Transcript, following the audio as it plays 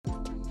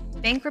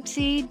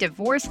Bankruptcy,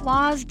 divorce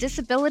laws,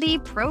 disability,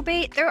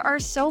 probate, there are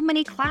so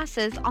many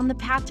classes on the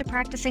path to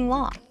practicing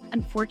law.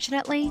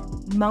 Unfortunately,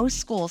 most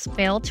schools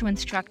fail to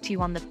instruct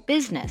you on the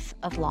business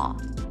of law.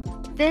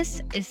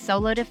 This is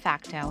Solo De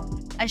Facto,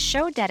 a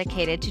show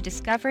dedicated to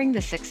discovering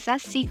the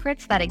success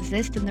secrets that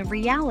exist in the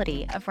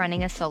reality of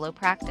running a solo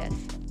practice.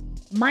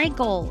 My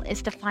goal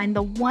is to find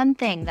the one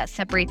thing that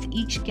separates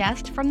each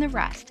guest from the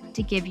rest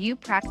to give you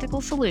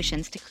practical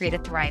solutions to create a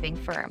thriving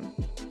firm.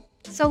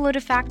 Solo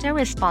De Facto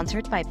is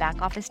sponsored by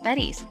Back Office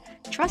Betties,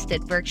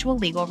 trusted virtual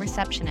legal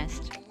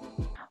receptionist.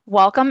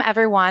 Welcome,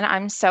 everyone.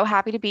 I'm so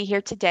happy to be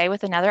here today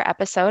with another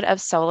episode of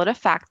Solo De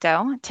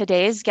Facto.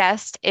 Today's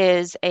guest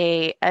is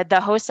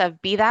the host of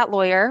Be That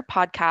Lawyer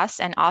podcast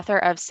and author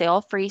of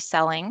Sale-Free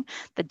Selling,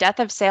 The Death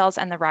of Sales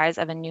and the Rise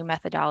of a New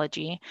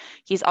Methodology.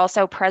 He's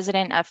also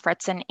president of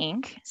Fretzin,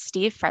 Inc.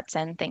 Steve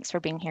Fretzin, thanks for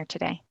being here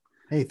today.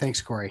 Hey,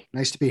 thanks, Corey.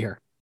 Nice to be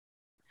here.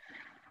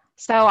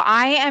 So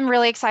I am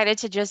really excited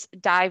to just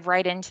dive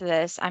right into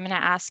this. I'm going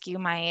to ask you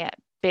my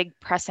big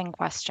pressing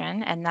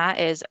question, and that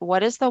is,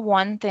 what is the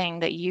one thing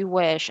that you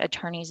wish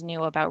attorneys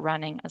knew about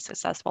running a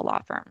successful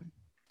law firm?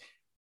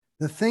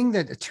 The thing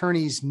that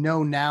attorneys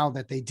know now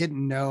that they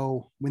didn't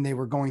know when they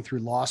were going through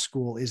law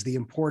school is the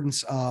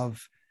importance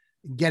of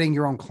getting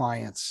your own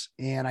clients.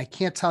 And I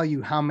can't tell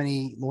you how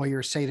many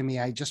lawyers say to me,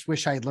 I just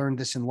wish I had learned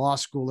this in law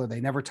school, or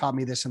they never taught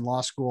me this in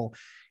law school.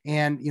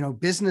 And,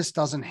 business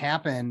doesn't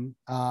happen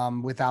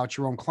without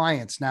your own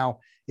clients. Now,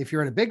 if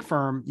you're at a big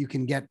firm, you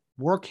can get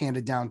work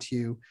handed down to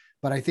you.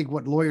 But I think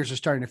what lawyers are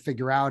starting to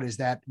figure out is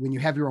that when you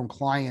have your own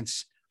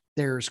clients,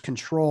 there's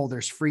control,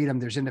 there's freedom,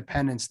 there's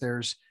independence,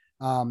 there's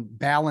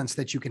balance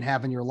that you can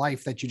have in your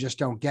life that you just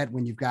don't get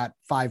when you've got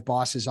 5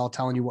 bosses all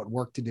telling you what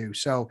work to do.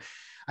 So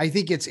I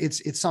think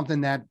it's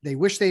something that they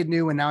wish they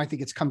knew. And now I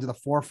think it's come to the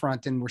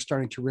forefront, and we're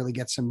starting to really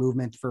get some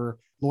movement for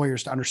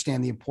lawyers to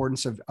understand the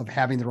importance of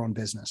having their own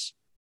business.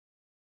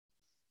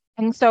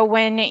 And so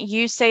when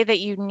you say that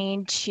you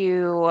need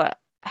to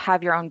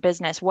have your own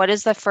business, what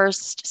is the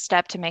first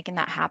step to making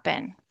that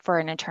happen for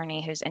an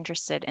attorney who's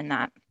interested in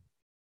that?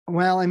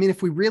 Well, I mean,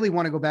 if we really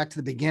want to go back to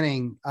the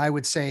beginning, I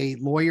would say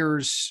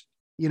lawyers,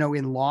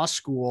 in law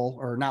school,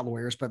 or not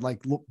lawyers, but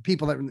like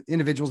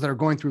individuals that are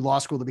going through law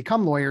school to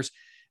become lawyers,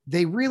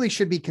 they really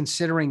should be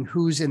considering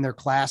who's in their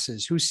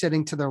classes, who's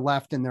sitting to their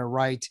left and their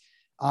right,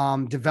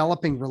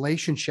 developing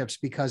relationships,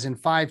 because in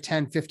 5,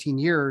 10, 15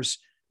 years,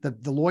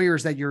 the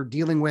lawyers that you're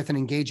dealing with and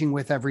engaging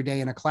with every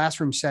day in a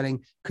classroom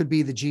setting could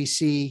be the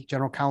GC,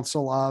 general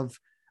counsel of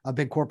a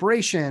big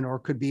corporation, or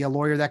could be a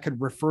lawyer that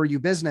could refer you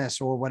business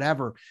or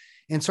whatever.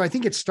 And so I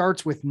think it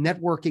starts with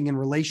networking and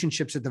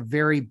relationships at the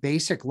very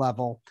basic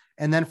level.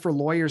 And then for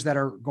lawyers that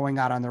are going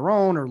out on their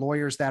own, or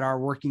lawyers that are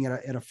working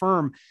at a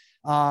firm,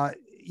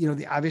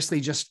 obviously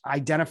just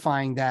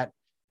identifying that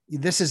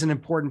this is an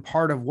important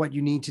part of what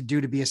you need to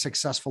do to be a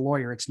successful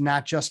lawyer. It's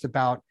not just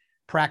about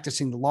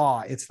practicing the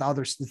law. It's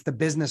the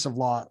business of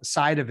law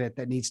side of it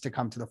that needs to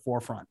come to the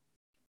forefront.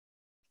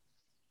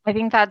 I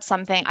think that's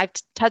something I've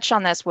touched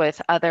on this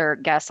with other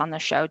guests on the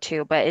show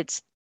too, but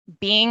it's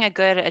being a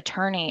good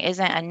attorney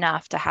isn't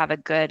enough to have a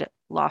good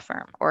law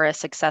firm or a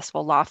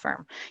successful law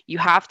firm. You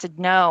have to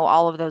know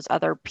all of those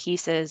other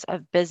pieces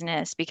of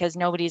business, because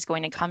nobody's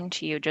going to come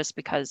to you just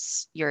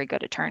because you're a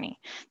good attorney.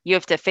 You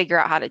have to figure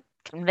out how to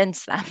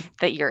convince them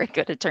that you're a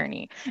good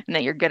attorney and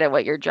that you're good at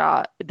what your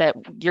job, that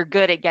you're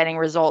good at getting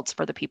results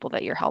for the people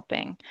that you're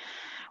helping.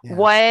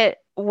 Yeah.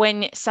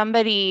 When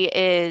somebody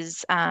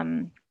is,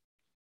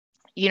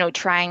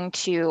 trying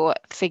to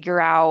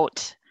figure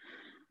out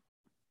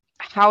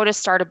how to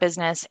start a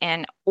business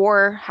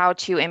or how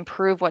to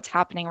improve what's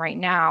happening right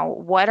now,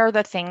 what are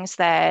the things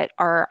that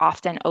are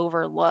often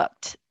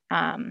overlooked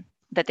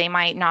that they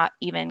might not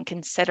even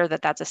consider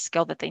that that's a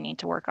skill that they need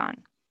to work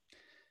on?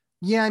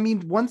 Yeah, I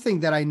mean, one thing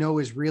that I know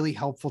is really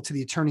helpful to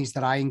the attorneys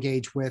that I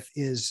engage with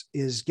is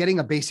getting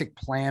a basic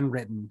plan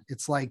written.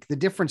 It's like the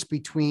difference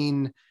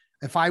between,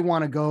 if I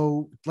want to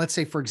go, let's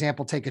say, for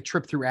example, take a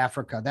trip through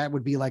Africa, that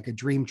would be like a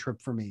dream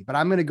trip for me, but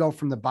I'm going to go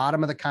from the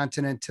bottom of the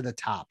continent to the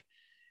top.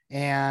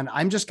 And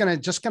I'm just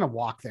going to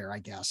walk there, I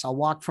guess. I'll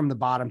walk from the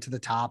bottom to the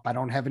top. I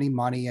don't have any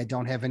money. I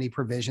don't have any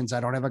provisions. I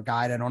don't have a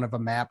guide. I don't have a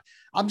map.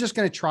 I'm just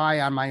going to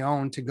try on my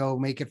own to go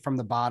make it from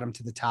the bottom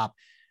to the top.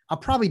 I'll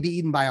probably be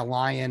eaten by a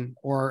lion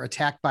or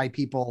attacked by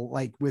people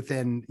like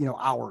within,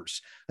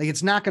 hours. Like,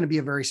 it's not going to be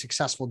a very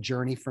successful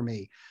journey for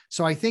me.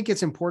 So I think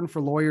it's important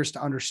for lawyers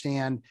to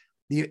understand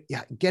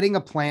getting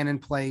a plan in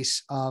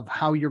place of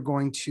how you're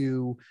going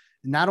to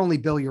not only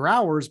bill your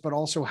hours, but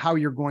also how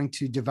you're going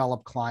to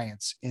develop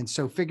clients. And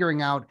so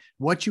figuring out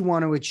what you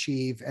want to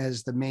achieve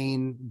as the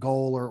main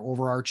goal or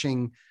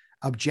overarching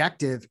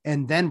objective,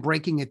 and then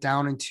breaking it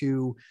down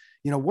into,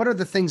 what are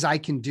the things I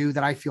can do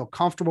that I feel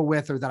comfortable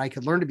with, or that I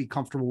could learn to be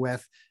comfortable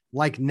with,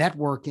 like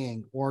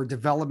networking or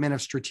development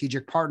of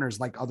strategic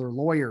partners like other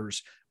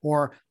lawyers,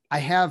 or I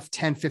have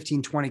 10,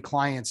 15, 20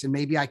 clients, and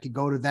maybe I could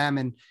go to them,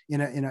 and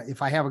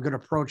if I have a good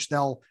approach,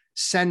 they'll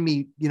send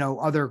me,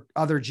 other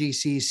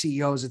GCs,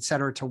 CEOs, et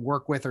cetera, to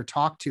work with or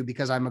talk to,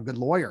 because I'm a good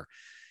lawyer.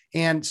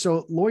 And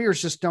so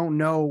lawyers just don't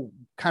know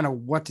kind of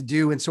what to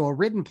do. And so a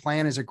written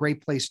plan is a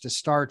great place to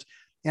start.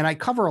 And I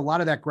cover a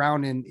lot of that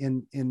ground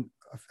in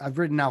I've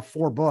written now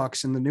 4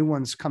 books, and the new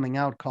one's coming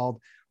out called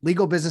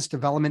Legal Business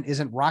Development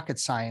Isn't Rocket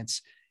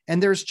Science.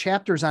 And there's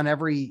chapters on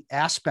every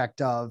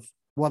aspect of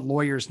what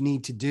lawyers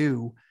need to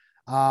do.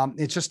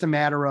 It's just a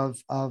matter of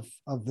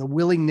the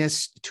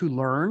willingness to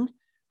learn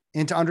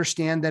and to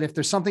understand that if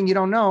there's something you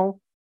don't know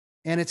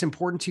and it's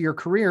important to your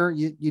career,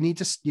 you need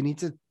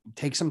to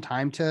take some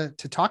time to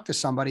talk to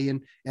somebody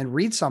and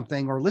read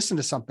something or listen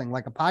to something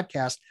like a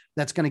podcast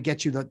that's going to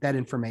get you that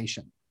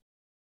information.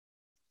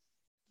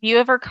 You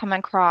ever come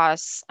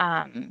across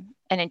an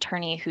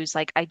attorney who's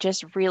like, I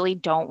just really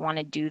don't want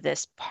to do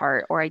this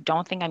part, or I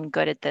don't think I'm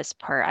good at this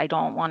part. I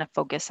don't want to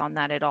focus on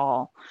that at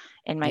all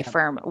in my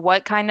firm.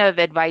 What kind of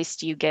advice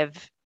do you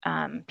give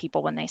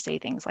people when they say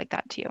things like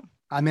that to you?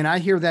 I mean, I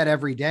hear that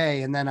every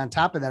day. And then on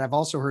top of that, I've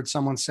also heard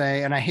someone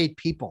say, and I hate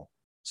people,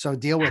 so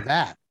deal with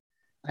that.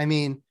 I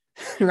mean,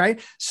 right.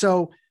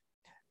 So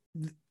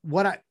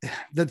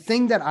the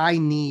thing that I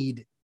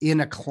need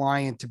in a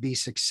client to be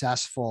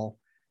successful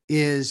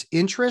is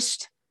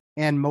interest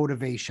and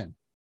motivation.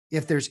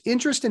 If there's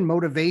interest and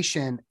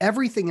motivation,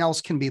 everything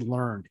else can be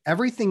learned.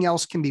 Everything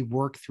else can be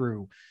worked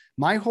through.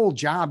 My whole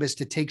job is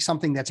to take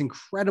something that's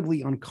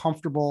incredibly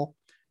uncomfortable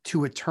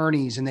to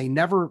attorneys and they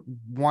never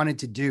wanted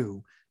to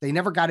do. They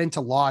never got into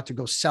law to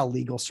go sell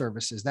legal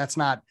services. That's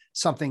not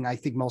something I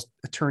think most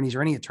attorneys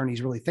or any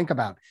attorneys really think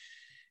about.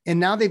 And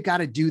now they've got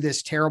to do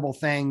this terrible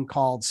thing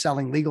called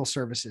selling legal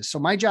services. So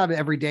my job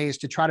every day is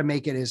to try to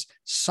make it as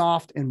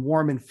soft and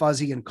warm and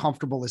fuzzy and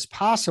comfortable as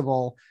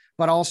possible.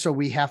 But also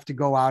we have to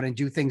go out and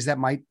do things that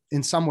might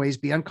in some ways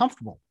be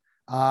uncomfortable,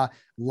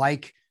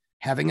 like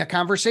having a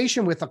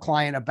conversation with a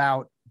client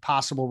about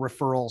possible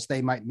referrals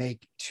they might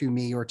make to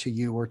me or to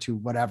you or to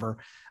whatever.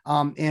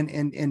 And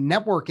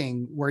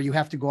networking where you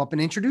have to go up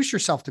and introduce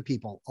yourself to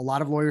people. A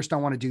lot of lawyers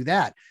don't want to do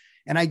that.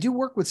 And I do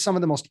work with some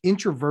of the most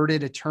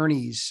introverted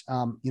attorneys,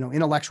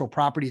 intellectual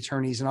property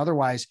attorneys and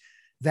otherwise,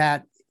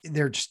 that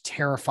they're just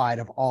terrified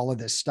of all of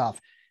this stuff.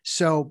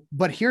 So,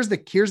 but here's the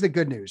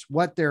good news.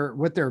 What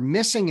they're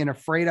missing and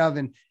afraid of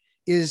and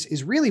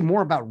is really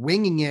more about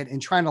winging it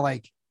and trying to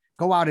like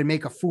go out and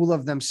make a fool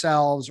of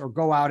themselves or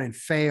go out and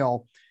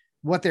fail.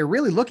 What they're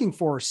really looking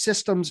for are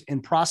systems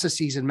and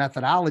processes and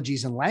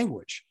methodologies and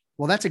language.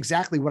 Well, that's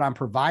exactly what I'm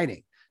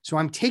providing. So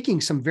I'm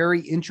taking some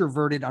very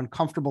introverted,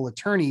 uncomfortable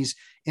attorneys,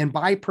 and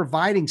by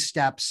providing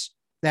steps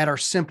that are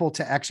simple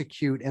to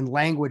execute and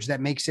language that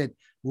makes it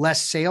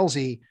less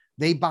salesy,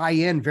 they buy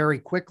in very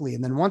quickly.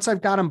 And then once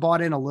I've got them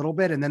bought in a little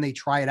bit and then they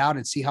try it out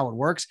and see how it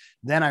works,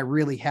 then I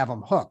really have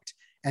them hooked.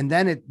 And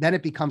then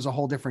it becomes a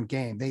whole different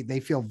game.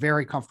 They feel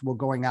very comfortable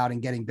going out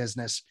and getting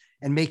business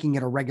and making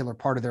it a regular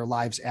part of their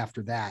lives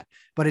after that.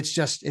 But it's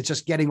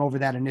just getting over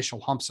that initial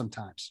hump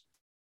sometimes.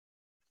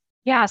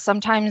 Yeah,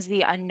 sometimes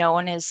the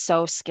unknown is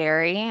so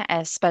scary,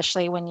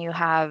 especially when you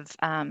have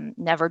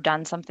never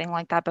done something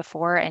like that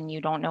before and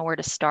you don't know where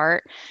to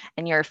start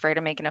and you're afraid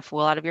of making a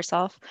fool out of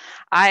yourself.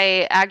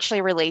 I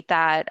actually relate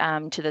that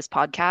to this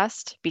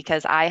podcast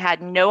because I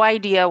had no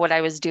idea what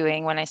I was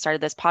doing when I started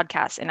this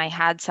podcast. And I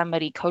had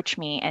somebody coach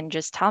me and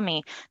just tell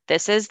me,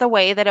 this is the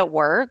way that it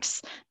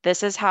works.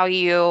 This is how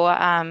you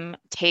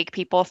take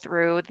people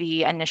through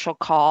the initial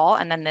call.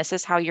 And then this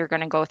is how you're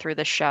going to go through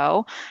the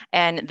show.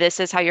 And this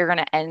is how you're going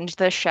to end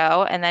the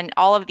show, and then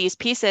all of these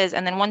pieces.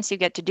 And then once you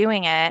get to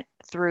doing it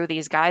through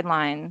these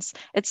guidelines,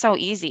 it's so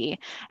easy.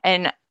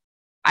 And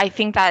I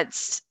think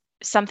that's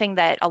something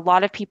that a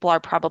lot of people are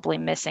probably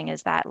missing,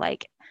 is that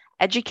like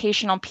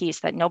educational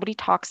piece that nobody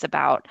talks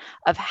about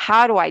of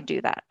how do I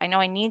do that? I know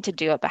I need to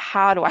do it, but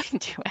how do I do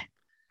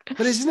it?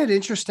 But isn't it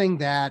interesting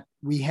that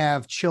we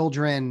have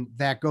children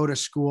that go to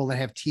school, that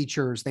have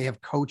teachers, they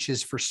have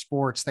coaches for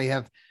sports, they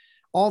have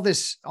all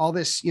this,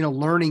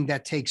 learning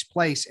that takes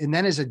place. And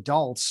then as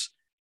adults,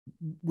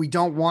 we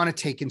don't want to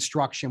take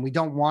instruction. We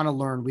don't want to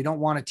learn. We don't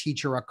want a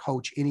teacher, a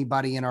coach,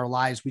 anybody in our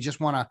lives. We just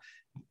want to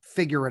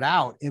figure it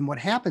out. And what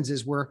happens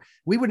is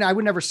I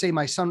would never say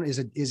my son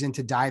is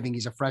into diving.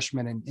 He's a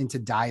freshman and into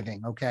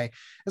diving. Okay. I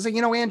was like,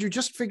 Andrew,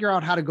 just figure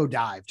out how to go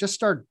dive.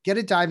 Just get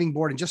a diving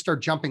board and just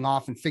start jumping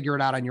off and figure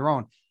it out on your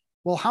own.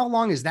 Well, how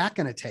long is that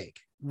going to take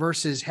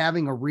versus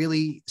having a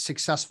really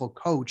successful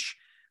coach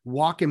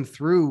walk him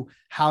through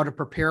how to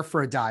prepare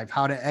for a dive,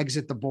 how to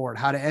exit the board,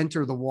 how to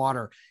enter the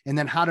water, and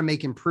then how to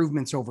make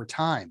improvements over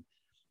time.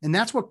 And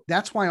that's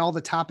why all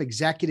the top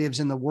executives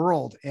in the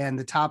world and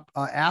the top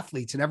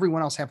athletes and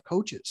everyone else have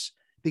coaches,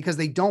 because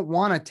they don't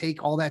want to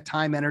take all that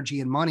time, energy,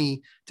 and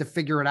money to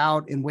figure it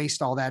out and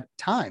waste all that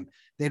time.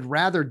 They'd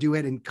rather do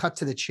it and cut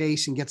to the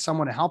chase and get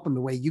someone to help them the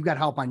way you got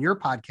help on your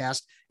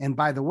podcast. And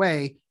by the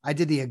way, I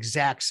did the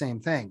exact same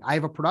thing. I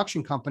have a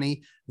production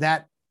company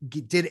that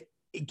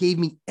gave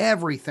me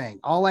everything.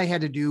 All I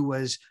had to do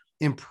was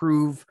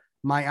improve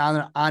my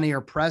on-air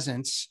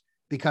presence,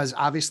 because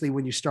obviously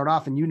when you start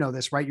off, and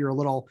this, right, you're a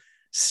little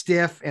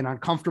stiff and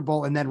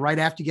uncomfortable. And then right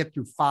after you get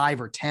through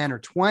 5 or 10 or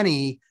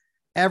 20,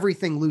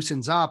 everything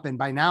loosens up. And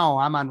by now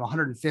I'm on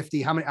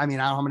 150. How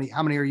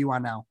many are you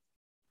on now?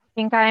 I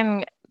think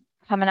I'm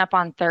Coming up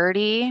on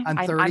 30. On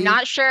I'm 30?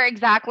 not sure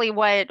exactly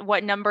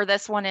what number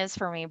this one is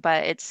for me,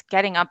 but it's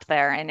getting up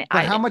there. And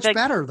But how much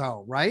better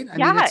though, right? I mean,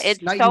 yeah, it's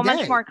it's night so and much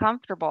day. more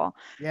comfortable.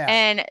 Yeah.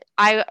 And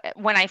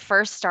when I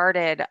first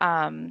started,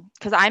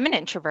 because I'm an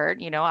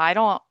introvert, I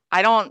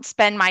don't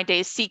spend my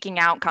days seeking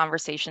out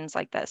conversations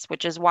like this,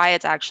 which is why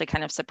it's actually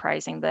kind of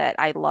surprising that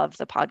I love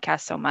the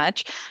podcast so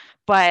much.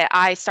 But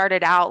I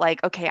started out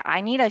like, okay,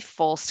 I need a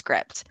full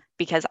script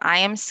because I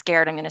am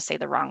scared I'm going to say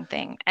the wrong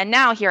thing. And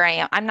now here I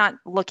am. I'm not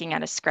looking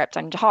at a script.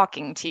 I'm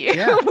talking to you,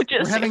 Yeah. which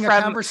We're is having a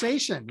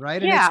conversation,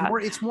 right? And yeah,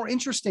 it's more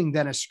interesting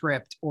than a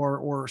script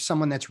or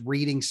someone that's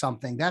reading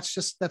something.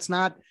 That's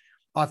not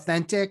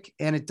authentic,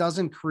 and it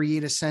doesn't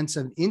create a sense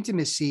of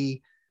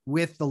intimacy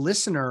with the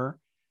listener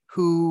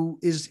who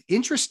is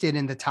interested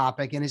in the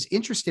topic and is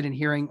interested in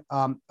hearing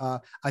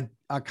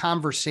a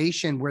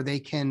conversation where they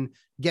can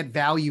get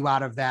value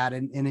out of that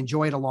and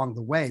enjoy it along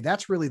the way.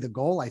 That's really the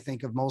goal, I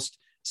think, of most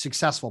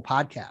successful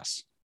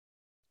podcasts.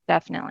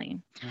 definitely.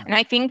 Yeah. And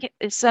I think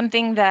it's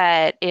something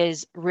that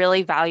is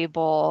really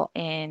valuable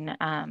in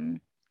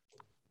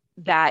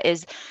that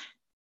is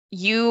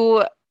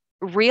you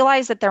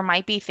realize that there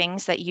might be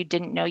things that you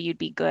didn't know you'd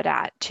be good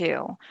at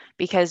too.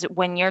 Because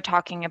when you're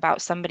talking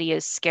about somebody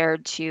is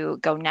scared to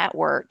go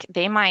network,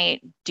 they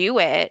might do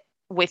it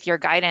with your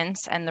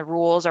guidance and the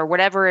rules or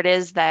whatever it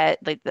is that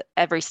like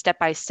every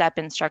step-by-step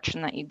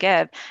instruction that you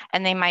give.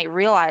 And they might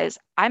realize,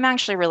 I'm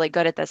actually really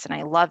good at this and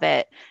I love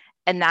it.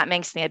 And that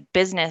makes the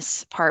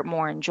business part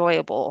more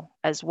enjoyable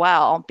as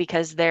well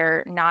because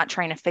they're not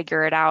trying to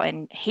figure it out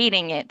and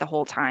hating it the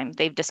whole time.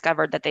 They've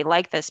discovered that they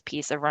like this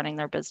piece of running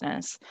their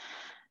business,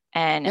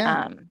 and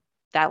Yeah.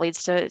 that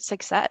leads to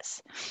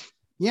success.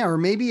 Yeah, or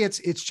maybe it's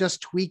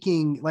just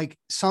tweaking, like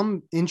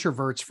some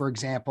introverts, for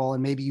example,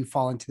 and maybe you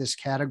fall into this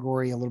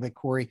category a little bit,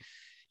 Corey,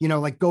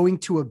 like going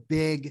to a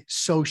big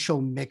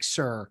social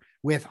mixer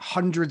with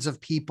hundreds of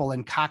people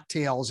and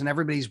cocktails and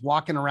everybody's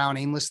walking around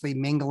aimlessly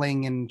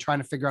mingling and trying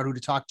to figure out who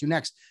to talk to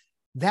next.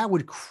 That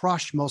would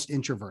crush most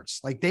introverts.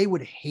 Like they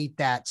would hate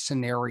that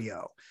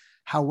scenario.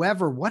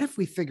 However, what if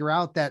we figure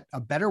out that a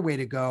better way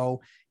to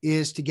go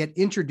is to get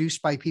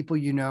introduced by people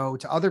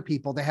to other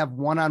people, to have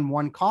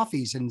one-on-one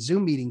coffees and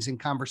Zoom meetings and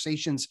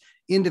conversations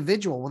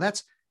individual? Well,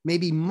 that's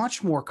maybe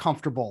much more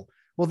comfortable.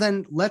 Well,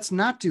 then let's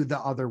not do the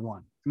other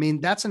one. I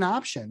mean, that's an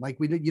option. Like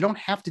you don't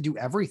have to do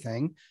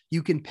everything.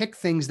 You can pick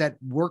things that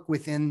work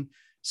within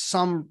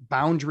some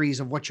boundaries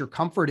of what your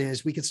comfort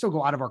is. We can still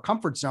go out of our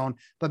comfort zone,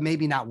 but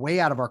maybe not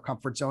way out of our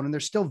comfort zone. And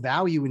there's still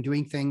value in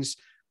doing things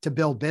to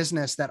build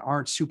business that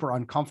aren't super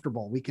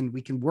uncomfortable. We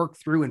can work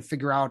through and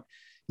figure out,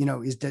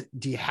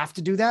 do you have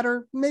to do that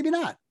or maybe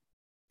not?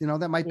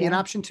 That might be an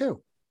option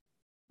too.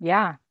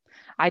 Yeah,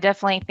 I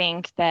definitely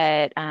think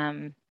that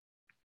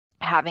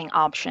having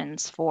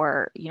options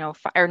for,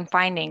 and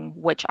finding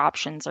which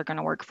options are going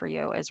to work for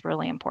you is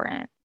really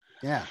important.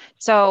 Yeah.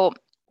 So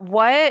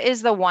what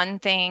is the one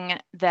thing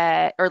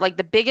that, or like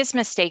the biggest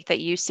mistake that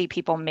you see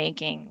people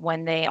making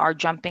when they are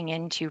jumping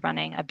into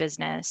running a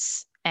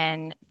business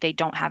and they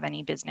don't have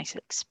any business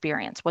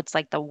experience? What's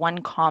like the one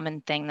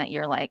common thing that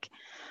you're like,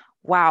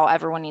 wow,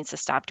 everyone needs to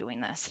stop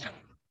doing this?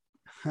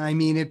 I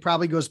mean, it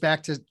probably goes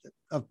back to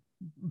a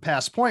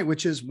past point,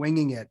 which is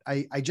winging it.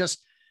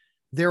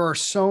 There are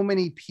so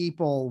many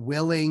people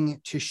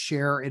willing to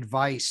share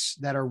advice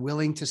that are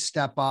willing to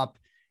step up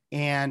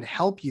and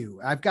help you.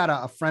 I've got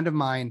a friend of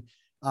mine,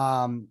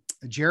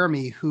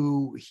 Jeremy,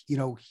 who,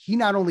 he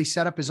not only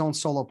set up his own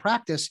solo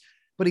practice,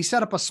 but he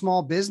set up a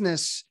small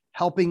business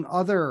helping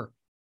other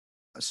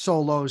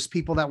solos,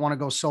 people that want to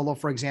go solo,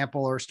 for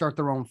example, or start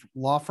their own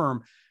law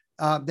firm.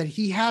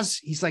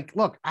 He's like,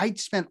 look, I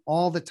spent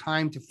all the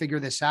time to figure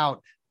this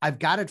out. I've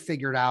got it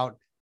figured out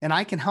and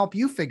I can help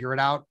you figure it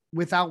out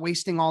without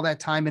wasting all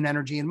that time and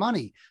energy and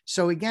money.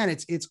 So again,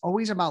 it's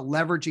always about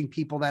leveraging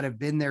people that have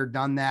been there,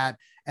 done that,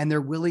 and they're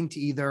willing to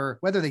either,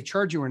 whether they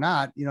charge you or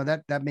not,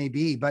 that may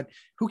be, but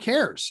who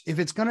cares if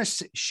it's going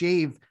to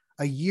shave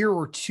a year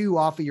or two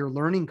off of your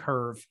learning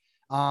curve.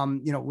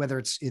 Whether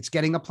it's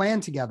getting a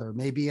plan together,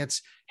 maybe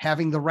it's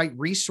having the right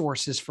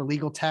resources for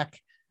legal tech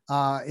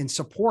and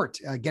support,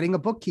 getting a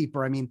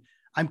bookkeeper. I mean,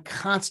 I'm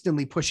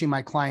constantly pushing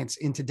my clients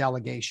into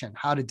delegation,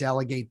 how to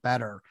delegate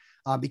better,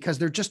 because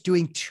they're just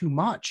doing too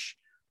much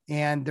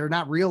and they're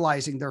not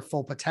realizing their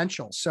full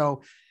potential.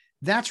 So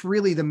that's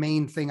really the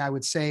main thing I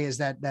would say is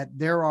that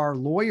there are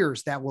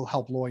lawyers that will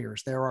help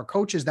lawyers. There are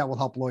coaches that will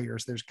help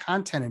lawyers. There's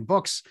content and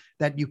books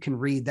that you can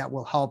read that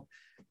will help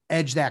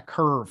edge that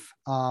curve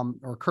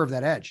or curve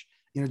that edge.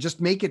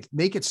 Just make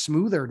it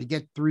smoother to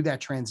get through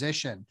that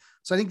transition.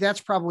 So I think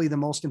that's probably the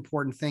most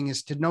important thing,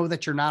 is to know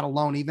that you're not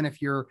alone. Even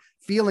if you're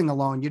feeling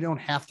alone, you don't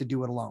have to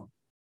do it alone.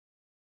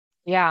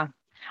 Yeah.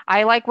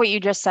 I like what you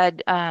just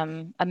said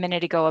a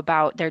minute ago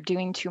about they're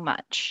doing too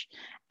much.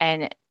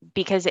 And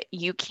because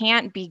you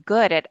can't be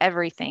good at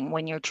everything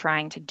when you're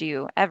trying to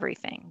do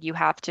everything. You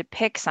have to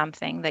pick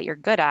something that you're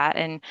good at.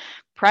 And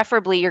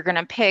preferably you're going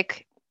to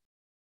pick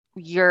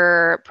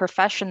your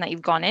profession that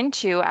you've gone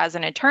into as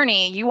an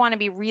attorney, you want to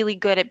be really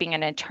good at being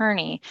an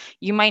attorney.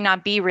 You might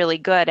not be really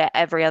good at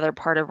every other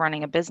part of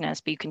running a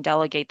business, but you can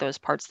delegate those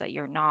parts that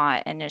you're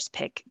not and just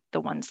pick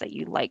the ones that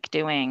you like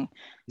doing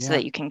so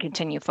that you can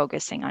continue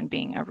focusing on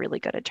being a really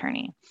good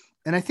attorney.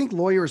 And I think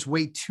lawyers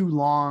wait too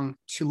long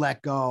to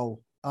let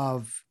go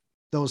of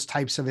those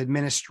types of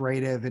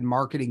administrative and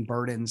marketing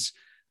burdens.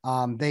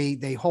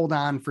 They hold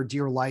on for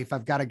dear life.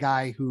 I've got a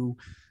guy who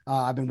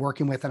I've been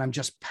working with, and I'm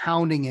just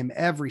pounding him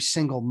every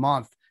single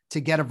month to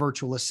get a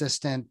virtual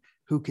assistant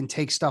who can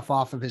take stuff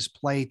off of his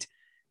plate.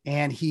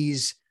 And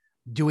he's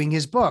doing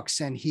his books,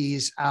 and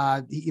he's,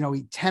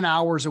 10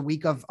 hours a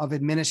week of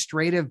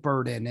administrative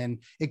burden. And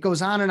it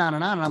goes on and on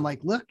and on. And I'm like,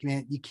 look,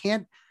 man, you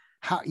can't,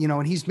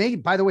 and he's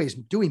made, by the way, he's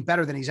doing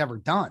better than he's ever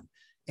done.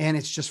 And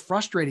it's just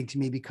frustrating to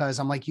me because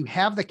I'm like, you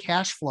have the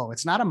cash flow.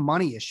 It's not a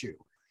money issue.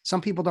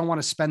 Some people don't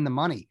want to spend the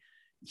money.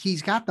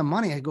 He's got the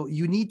money. I go,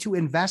 you need to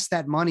invest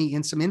that money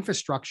in some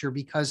infrastructure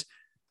because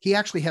he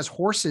actually has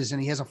horses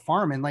and he has a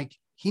farm, and like,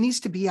 he needs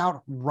to be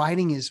out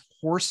riding his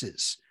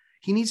horses.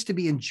 He needs to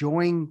be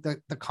enjoying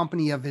the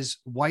company of his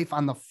wife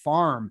on the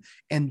farm,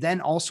 and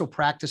then also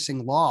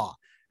practicing law,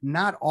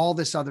 not all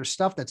this other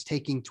stuff that's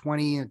taking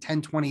 20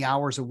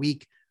 hours a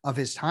week of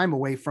his time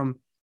away from,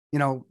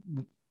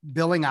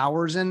 billing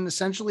hours and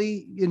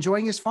essentially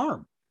enjoying his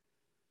farm.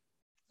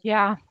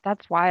 Yeah,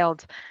 that's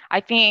wild. I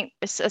think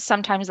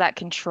sometimes that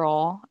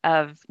control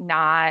of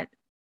not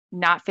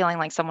feeling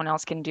like someone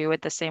else can do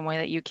it the same way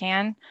that you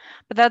can,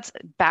 but that's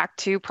back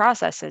to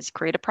processes.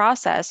 Create a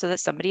process so that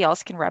somebody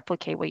else can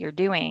replicate what you're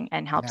doing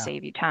and help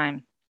save you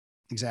time.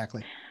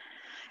 Exactly.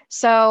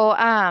 So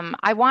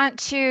I want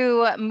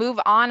to move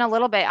on a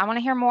little bit. I want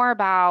to hear more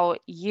about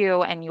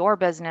you and your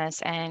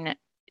business. And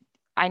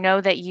I know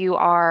that you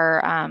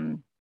are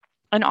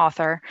an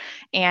author,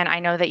 and I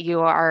know that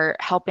you are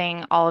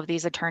helping all of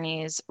these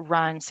attorneys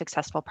run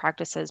successful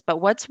practices,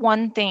 but what's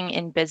one thing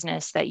in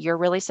business that you're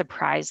really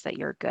surprised that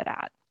you're good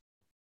at?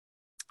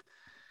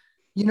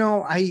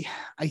 I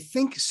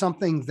think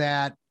something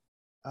that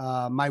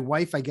my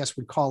wife, I guess,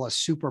 would call a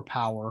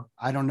superpower.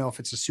 I don't know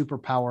if it's a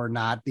superpower or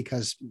not,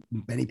 because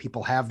many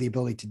people have the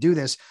ability to do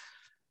this.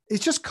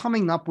 It's just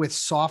coming up with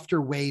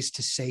softer ways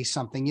to say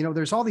something.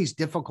 There's all these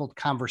difficult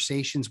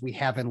conversations we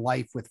have in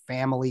life with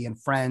family and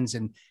friends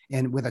and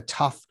with a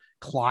tough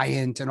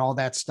client and all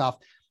that stuff.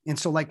 And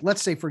so, like,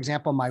 let's say, for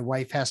example, my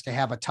wife has to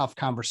have a tough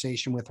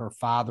conversation with her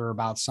father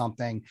about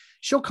something.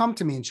 She'll come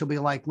to me and she'll be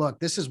like,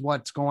 look, this is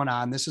what's going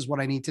on. This is what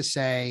I need to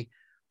say.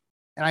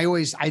 And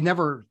I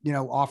never,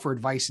 offer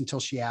advice until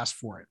she asks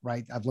for it.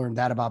 Right. I've learned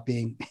that about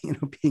being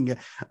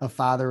a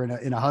father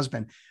and a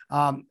husband.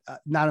 I'm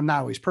not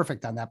always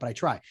perfect on that, but I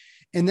try.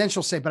 And then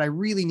she'll say, but I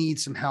really need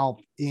some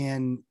help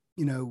in,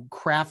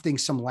 crafting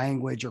some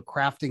language or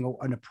crafting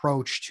an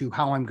approach to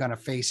how I'm going to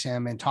face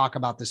him and talk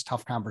about this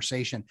tough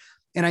conversation.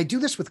 And I do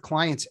this with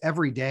clients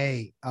every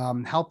day,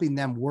 helping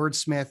them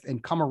wordsmith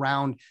and come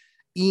around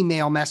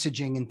email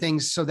messaging and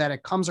things so that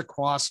it comes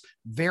across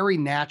very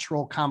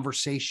natural,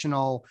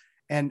 conversational,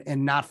 and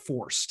not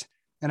forced.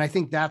 And I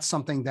think that's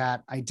something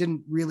that I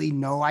didn't really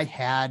know I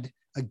had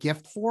a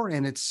gift for.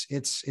 And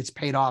it's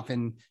paid off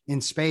in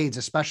spades,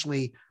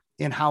 especially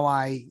in how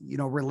I,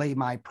 relay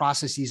my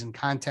processes and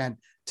content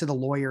to the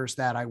lawyers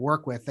that I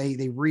work with.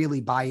 They really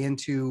buy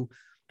into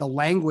the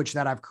language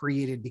that I've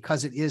created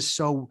because it is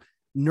so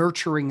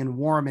nurturing and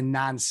warm and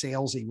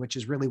non-salesy, which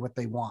is really what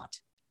they want.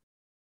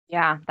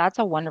 Yeah, that's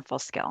a wonderful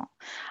skill.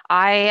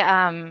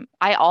 I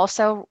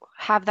also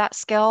have that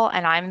skill,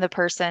 and I'm the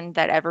person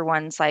that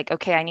everyone's like,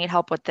 okay, I need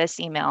help with this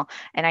email,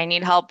 and I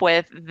need help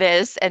with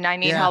this, and I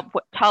need help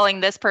telling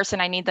this person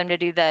I need them to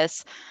do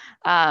this.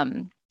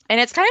 And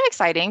it's kind of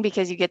exciting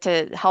because you get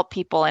to help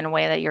people in a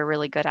way that you're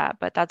really good at,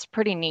 but that's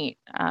pretty neat.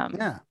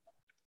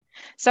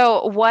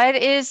 So what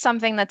is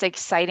something that's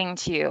exciting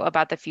to you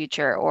about the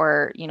future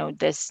or,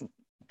 this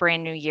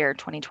brand new year,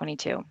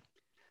 2022?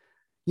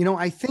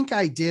 I think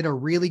I did a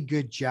really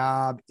good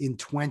job in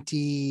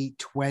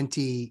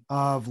 2020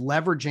 of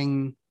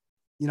leveraging,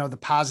 the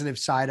positive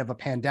side of a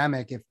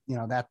pandemic. If,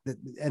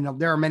 and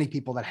there are many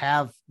people that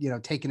have,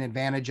 taken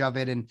advantage of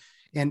it and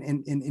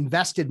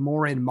invested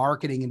more in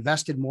marketing,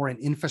 invested more in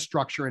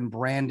infrastructure and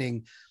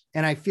branding.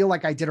 And I feel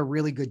like I did a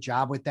really good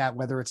job with that,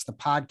 whether it's the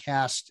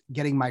podcast,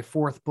 getting my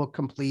 4th book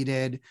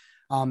completed,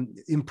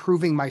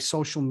 improving my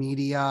social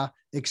media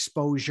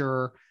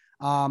exposure,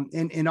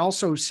 and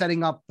also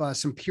setting up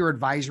some peer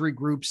advisory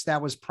groups.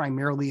 That was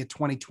primarily a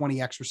 2020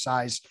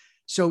 exercise.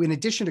 So in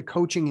addition to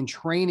coaching and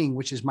training,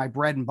 which is my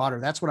bread and butter,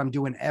 that's what I'm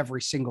doing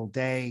every single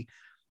day,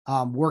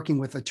 working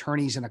with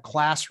attorneys in a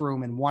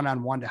classroom and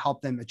one-on-one to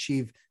help them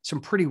achieve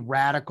some pretty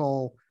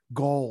radical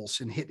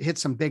goals and hit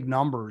some big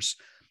numbers.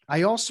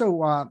 I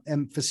also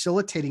am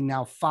facilitating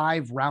now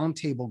 5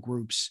 roundtable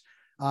groups.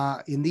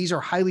 And these are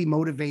highly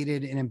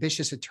motivated and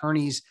ambitious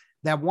attorneys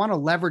that want to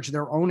leverage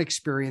their own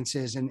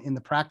experiences in the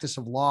practice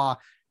of law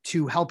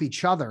to help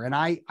each other. And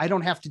I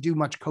don't have to do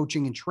much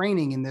coaching and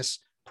training in this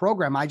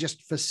program. I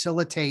just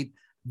facilitate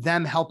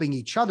them helping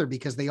each other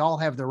because they all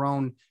have their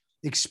own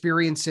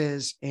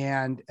experiences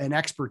and an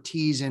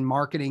expertise in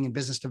marketing and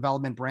business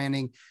development,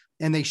 branding,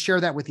 and they share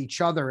that with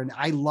each other. And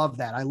I love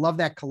that. I love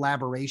that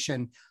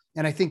collaboration.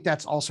 And I think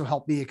that's also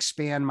helped me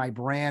expand my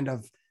brand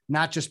of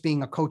not just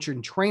being a coach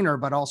and trainer,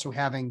 but also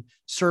having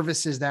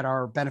services that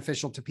are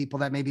beneficial to people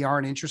that maybe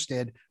aren't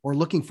interested or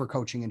looking for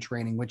coaching and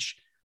training, which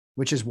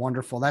is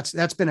wonderful.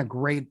 That's been a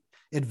great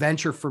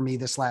adventure for me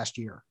this last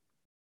year.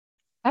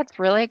 That's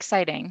really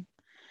exciting.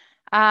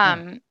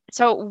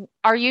 So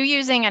are you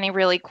using any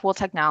really cool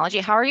technology?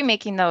 How are you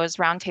making those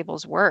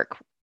roundtables work?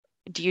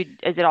 Is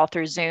it all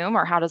through Zoom,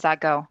 or how does that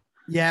go?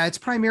 Yeah, it's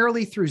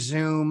primarily through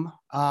Zoom.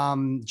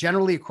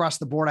 Generally across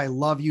the board, I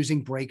love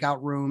using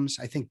breakout rooms.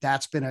 I think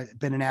that's been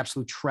an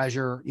absolute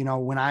treasure. You know,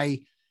 when I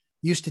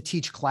used to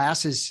teach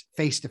classes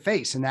face to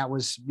face, and that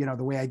was, you know,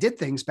 the way I did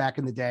things back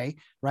in the day,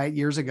 right? 2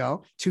 years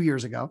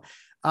ago.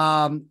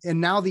 And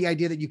now the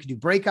idea that you can do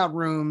breakout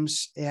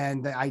rooms,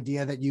 and the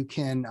idea that you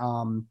can,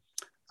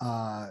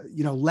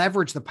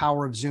 leverage the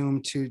power of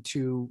Zoom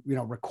to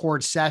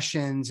record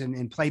sessions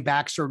and play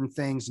back certain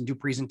things and do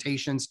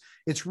presentations.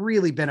 It's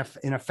really been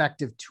an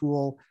effective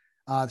tool.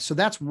 So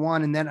that's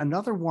one. And then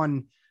another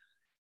one,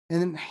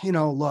 and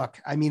look,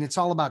 I mean, it's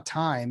all about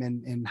time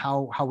and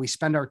how we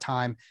spend our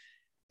time.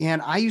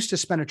 And I used to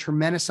spend a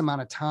tremendous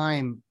amount of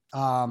time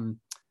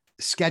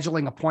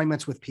scheduling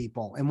appointments with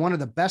people. And one of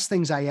the best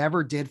things I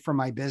ever did for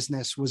my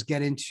business was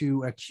get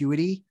into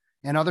Acuity,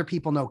 and other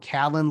people know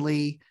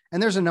Calendly.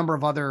 And there's a number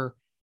of other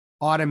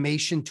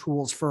automation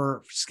tools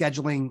for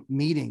scheduling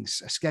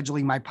meetings,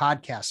 scheduling my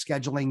podcast,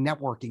 scheduling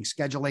networking,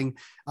 scheduling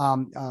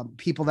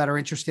people that are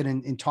interested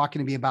in talking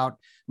to me about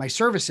my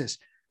services.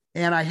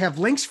 And I have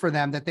links for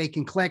them that they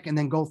can click and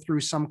then go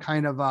through some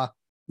kind of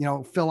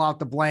fill out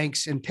the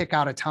blanks and pick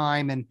out a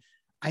time. And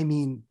I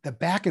mean, the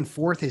back and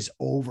forth is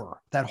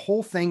over. That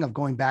whole thing of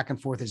going back and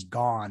forth is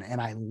gone.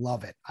 And I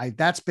love it.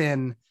 That's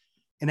been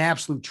an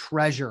absolute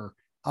treasure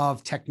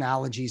of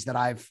technologies that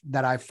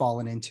I've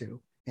fallen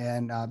into.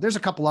 And there's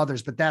a couple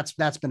others, but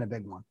that's been a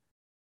big one.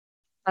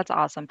 That's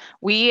awesome.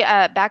 We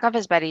Back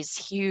Office Buddy's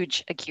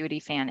huge Acuity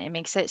fan. It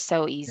makes it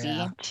so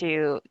easy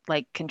to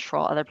like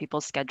control other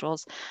people's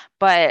schedules.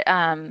 But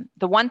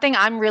the one thing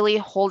I'm really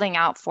holding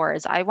out for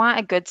is I want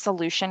a good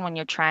solution when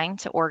you're trying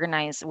to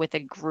organize with a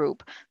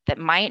group that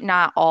might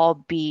not all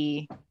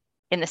be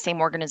in the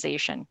same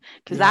organization,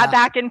 because that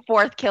back and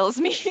forth kills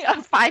me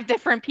of 5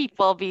 different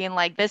people being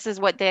like, this is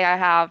what day I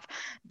have.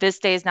 This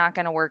day is not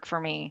going to work for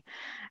me.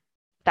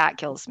 That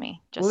kills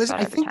me.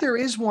 I think there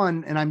is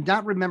one, and I'm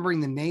not remembering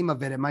the name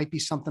of it. It might be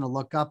something to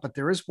look up, but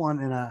there is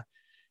one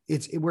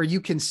it's where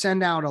you can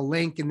send out a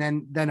link, and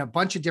then a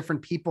bunch of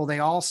different people, they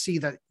all see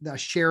the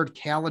shared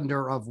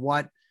calendar of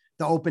what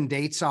the open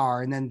dates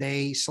are. And then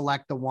they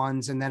select the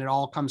ones, and then it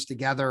all comes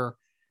together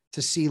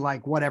to see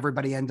like what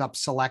everybody end up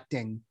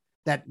selecting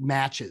that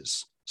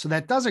matches. So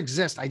that does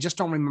exist. I just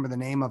don't remember the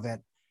name of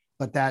it,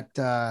 but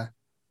that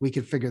we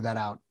could figure that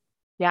out.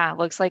 Yeah,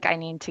 looks like I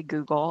need to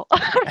Google.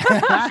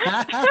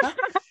 Yeah,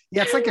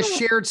 it's like a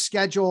shared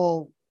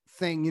schedule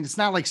thing. It's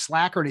not like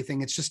Slack or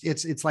anything. It's just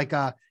it's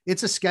a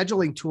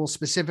scheduling tool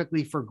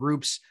specifically for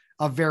groups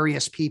of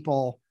various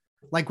people.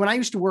 Like when I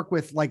used to work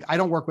with, like, I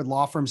don't work with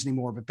law firms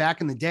anymore, but back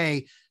in the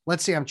day,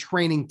 let's say I'm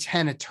training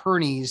 10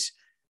 attorneys.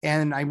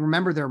 And I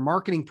remember their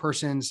marketing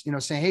persons,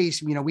 saying, hey,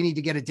 we need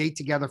to get a date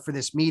together for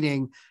this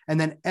meeting.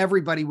 And then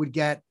everybody would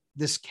get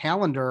this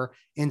calendar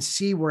and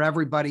see where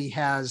everybody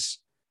has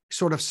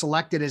sort of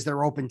selected as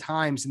their open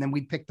times. And then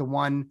we'd pick the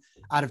 1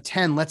 out of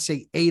 10, let's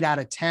say 8 out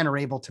of 10 are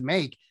able to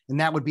make, and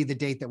that would be the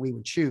date that we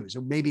would choose.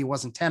 Or maybe it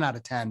wasn't 10 out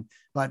of 10,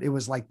 but it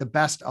was like the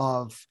best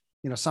of,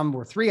 some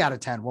were 3 out of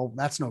 10. Well,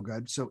 that's no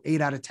good. So 8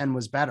 out of 10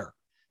 was better.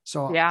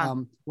 So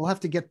we'll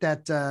have to get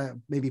that,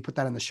 maybe put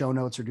that in the show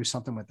notes or do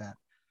something with that.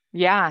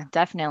 Yeah,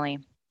 definitely.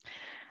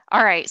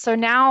 All right. So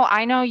now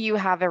I know you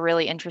have a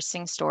really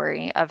interesting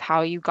story of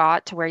how you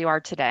got to where you are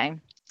today.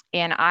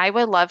 And I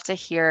would love to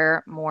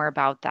hear more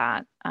about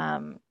that.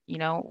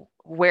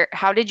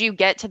 How did you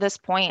get to this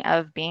point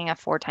of being a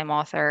 4-time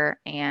author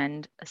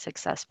and a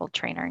successful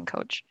trainer and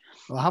coach?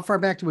 Well, how far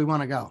back do we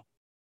want to go?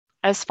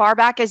 As far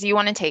back as you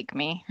want to take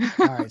me.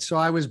 All right. So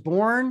I was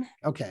born.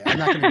 Okay. I'm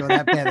not going to go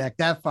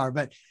that far,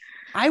 but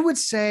I would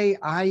say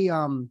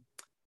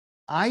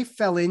I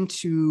fell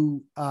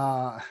into,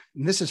 and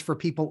this is for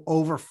people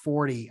over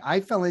 40.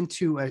 I fell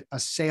into a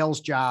sales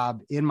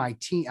job in my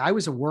teen. I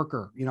was a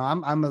worker.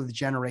 I'm of the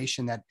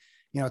generation that,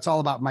 it's all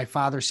about, my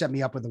father set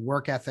me up with a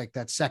work ethic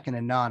that's second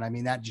to none. I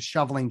mean, that just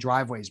shoveling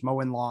driveways,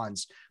 mowing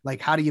lawns,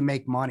 like, how do you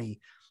make money?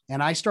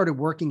 And I started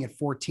working at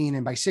 14.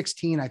 And by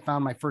 16, I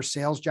found my first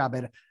sales job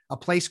at a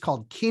place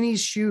called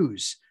Kinney's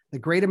Shoes, the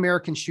Great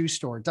American Shoe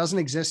Store. It doesn't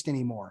exist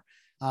anymore.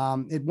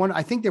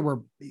 I think they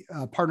were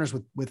partners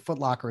with Foot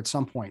Locker at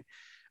some point.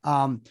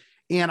 And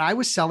I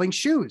was selling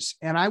shoes,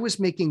 and I was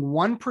making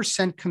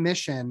 1%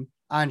 commission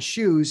on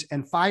shoes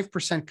and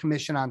 5%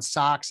 commission on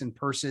socks and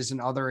purses and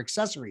other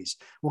accessories.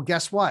 Well,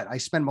 guess what? I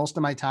spent most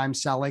of my time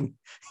selling,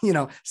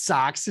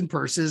 socks and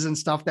purses and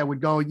stuff that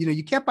would go,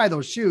 you can't buy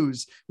those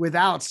shoes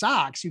without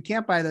socks. You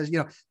can't buy those,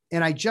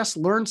 and I just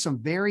learned some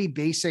very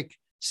basic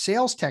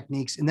sales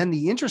techniques. And then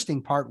the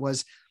interesting part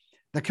was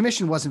the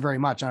commission wasn't very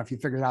much. I don't know if you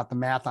figured out the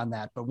math on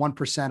that, but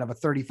 1% of a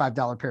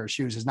 $35 pair of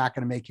shoes is not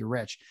going to make you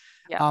rich.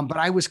 Yeah. But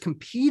I was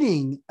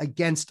competing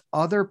against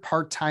other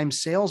part-time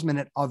salesmen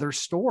at other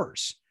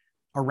stores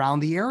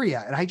around the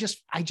area. And I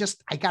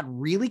got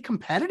really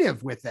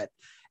competitive with it,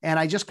 and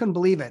I just couldn't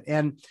believe it.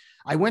 And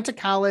I went to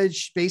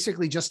college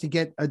basically just to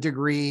get a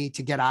degree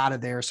to get out of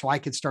there so I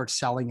could start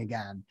selling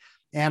again.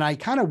 And I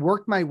kind of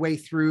worked my way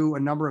through a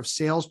number of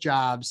sales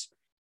jobs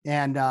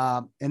and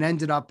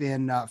ended up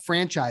in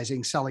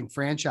franchising, selling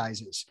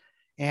franchises.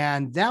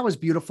 And that was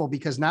beautiful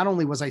because not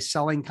only was I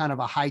selling kind of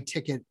a high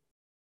ticket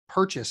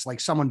purchase, like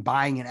someone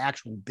buying an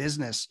actual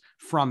business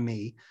from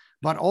me,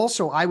 but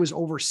also I was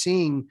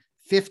overseeing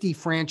 50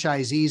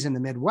 franchisees in the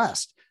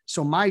Midwest.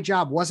 So my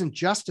job wasn't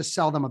just to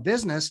sell them a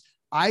business.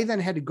 I then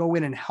had to go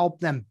in and help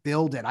them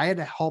build it. I had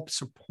to help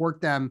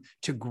support them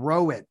to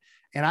grow it.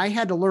 And I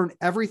had to learn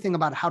everything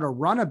about how to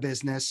run a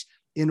business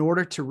in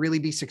order to really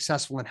be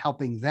successful in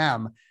helping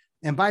them.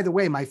 And by the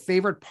way, my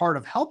favorite part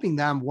of helping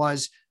them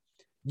was,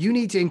 you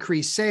need to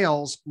increase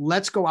sales.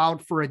 Let's go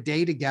out for a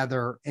day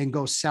together and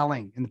go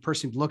selling. And the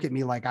person would look at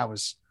me like I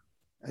was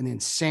an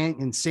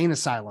insane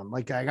asylum.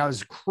 Like I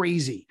was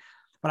crazy,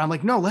 but I'm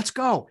like, no, let's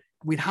go.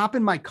 We'd hop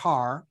in my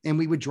car and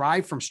we would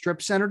drive from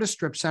strip center to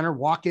strip center,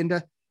 walk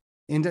into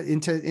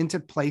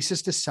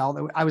places to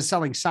sell. I was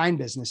selling sign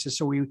businesses.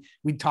 So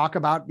we'd talk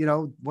about,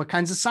 what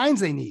kinds of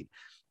signs they need.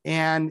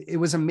 And it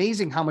was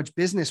amazing how much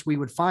business we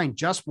would find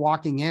just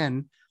walking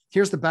in.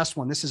 Here's the best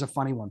one. This is a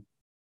funny one.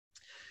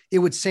 It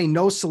would say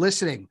no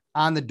soliciting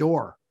on the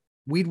door.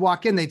 We'd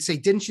walk in, they'd say,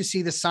 didn't you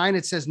see the sign?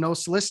 It says no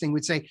soliciting.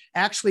 We'd say,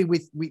 actually,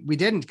 we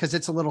didn't, because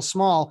it's a little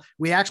small.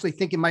 We actually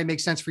think it might make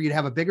sense for you to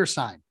have a bigger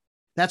sign.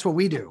 That's what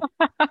we do.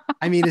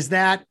 I mean,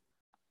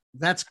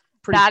 that's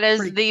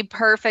pretty, the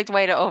perfect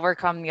way to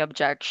overcome the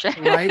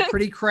objection. Right?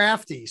 Pretty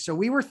crafty. So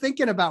we were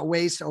thinking about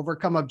ways to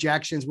overcome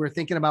objections. We were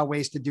thinking about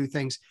ways to do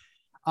things.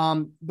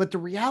 But the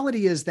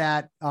reality is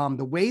that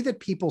the way that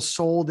people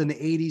sold in the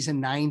 80s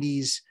and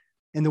 90s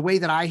and the way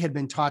that I had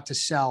been taught to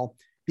sell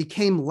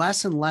became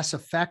less and less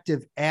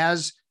effective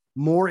as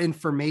more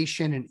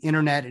information and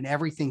internet and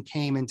everything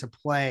came into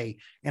play.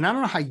 And I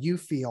don't know how you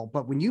feel,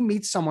 but when you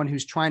meet someone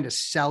who's trying to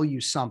sell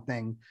you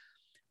something,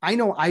 I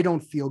know I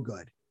don't feel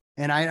good.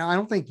 And I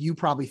don't think you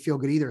probably feel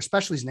good either,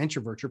 especially as an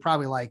introvert. You're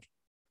probably like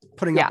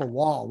putting up a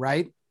wall,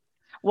 right?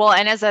 Well,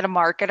 and as a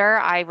marketer,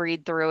 I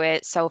read through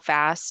it so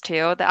fast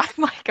too that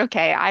I'm like,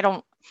 okay, I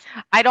don't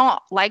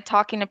like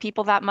talking to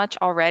people that much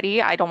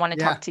already. I don't want to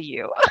talk to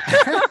you.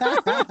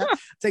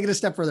 Take it a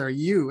step further,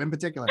 you in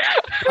particular.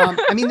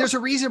 I mean, there's a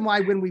reason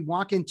why when we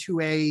walk into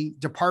a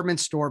department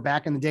store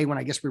back in the day when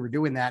I guess we were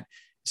doing that,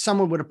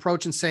 someone would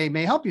approach and say,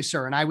 may I help you,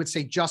 sir? And I would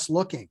say, just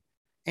looking.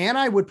 And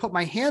I would put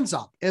my hands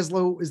up as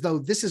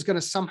though this is going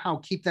to somehow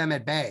keep them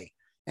at bay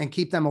and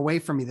keep them away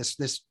from me,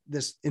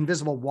 this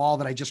invisible wall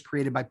that I just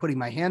created by putting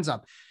my hands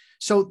up.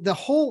 So the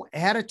whole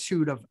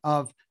attitude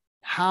of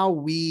how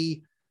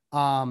we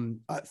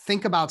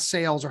think about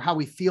sales or how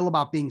we feel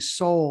about being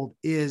sold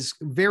is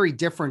very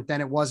different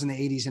than it was in the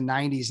 80s and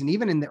 90s and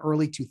even in the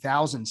early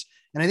 2000s.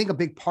 And I think a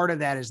big part of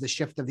that is the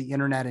shift of the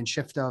internet and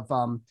shift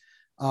of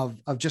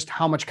just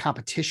how much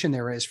competition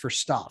there is for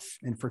stuff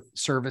and for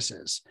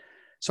services.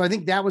 So I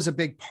think that was a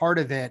big part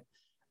of it.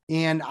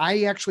 And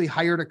I actually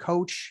hired a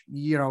coach,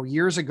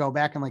 years ago,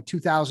 back in like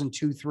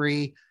 2002,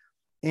 2003,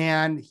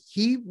 and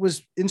he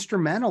was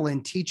instrumental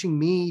in teaching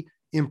me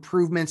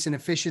improvements and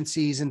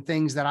efficiencies and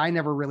things that I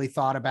never really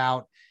thought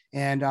about.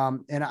 And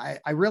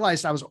I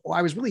realized I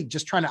was really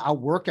just trying to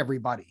outwork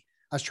everybody.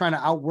 I was trying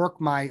to outwork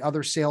my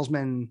other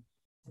salesmen,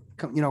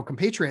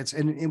 compatriots.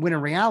 And when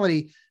in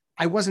reality,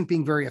 I wasn't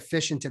being very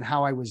efficient in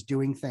how I was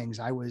doing things.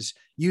 I was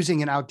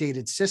using an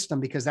outdated system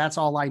because that's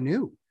all I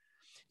knew.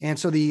 And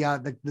so the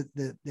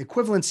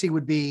equivalency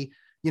would be,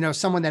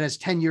 someone that has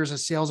 10 years of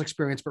sales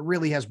experience, but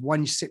really has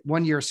one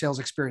year of sales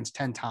experience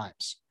 10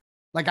 times.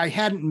 Like I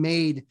hadn't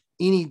made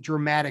any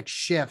dramatic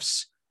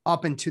shifts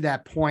up into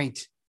that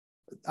point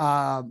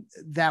and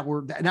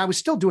I was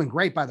still doing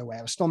great, by the way.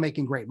 I was still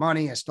making great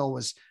money. I still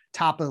was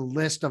top of the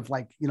list of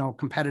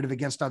competitive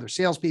against other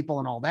salespeople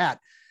and all that.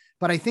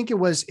 But I think it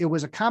was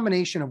a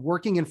combination of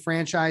working in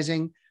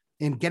franchising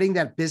and getting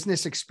that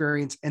business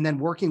experience and then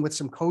working with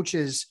some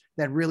coaches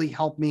that really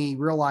helped me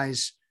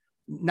realize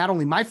not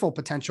only my full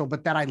potential,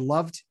 but that I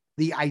loved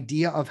the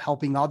idea of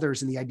helping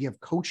others and the idea of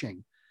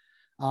coaching.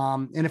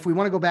 And if we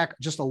want to go back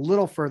just a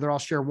little further, I'll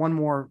share one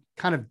more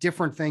kind of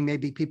different thing.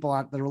 Maybe people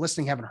that are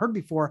listening haven't heard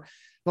before,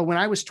 but when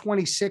I was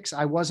 26,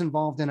 I was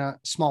involved in a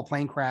small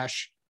plane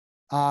crash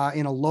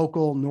in a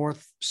local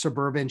North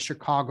suburban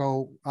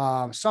Chicago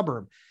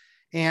suburb.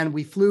 And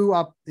we flew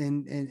up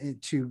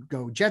to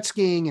go jet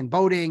skiing and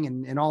boating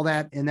and all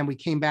that. And then we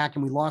came back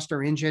and we lost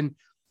our engine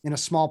in a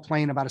small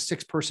plane, about a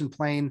 6-person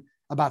plane,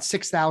 about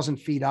 6,000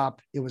 feet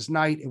up. It was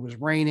night. It was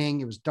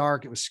raining. It was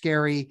dark. It was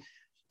scary.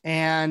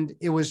 And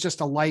it was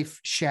just a life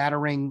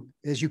shattering,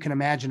 as you can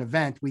imagine,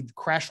 event. We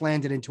crash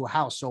landed into a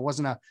house. So it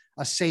wasn't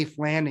a safe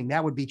landing.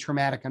 That would be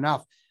traumatic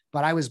enough,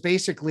 but I was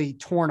basically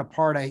torn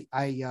apart.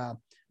 I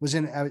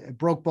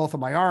broke both of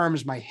my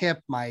arms, my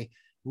hip, my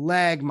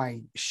leg,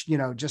 I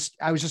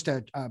was just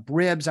a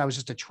ribs. I was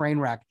just a train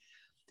wreck.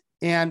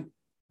 And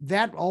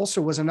that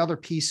also was another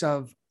piece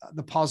of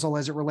the puzzle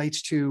as it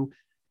relates to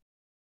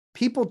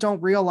people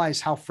don't realize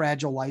how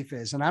fragile life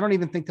is. And I don't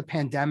even think the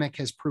pandemic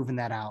has proven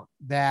that out,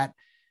 that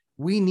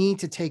we need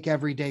to take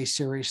every day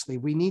seriously.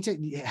 We need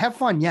to have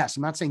fun. Yes.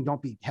 I'm not saying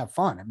have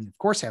fun. I mean, of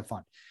course, have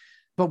fun,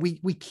 but we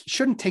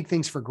shouldn't take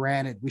things for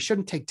granted. We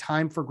shouldn't take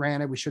time for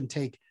granted. We shouldn't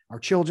take our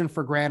children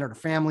for granted, our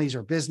families,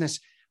 our business.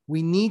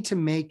 We need to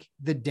make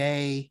the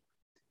day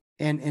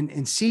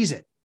and seize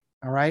it.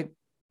 All right.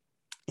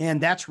 And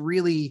that's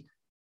really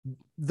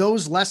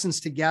those lessons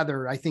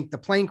together. I think the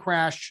plane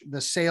crash,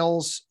 the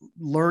sales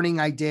learning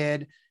I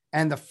did,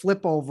 and the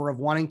flip over of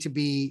wanting to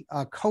be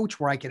a coach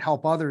where I could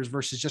help others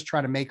versus just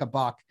try to make a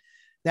buck.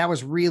 That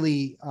was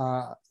really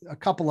a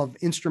couple of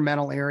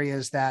instrumental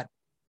areas that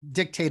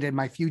dictated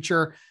my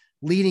future,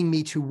 leading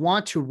me to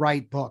want to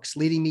write books,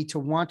 leading me to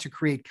want to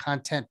create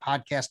content,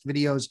 podcast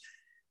videos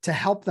to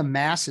help the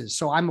masses.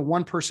 So I'm a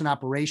one-person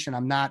operation.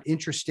 I'm not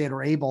interested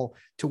or able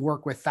to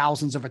work with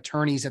thousands of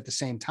attorneys at the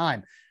same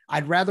time.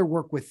 I'd rather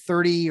work with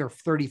 30 or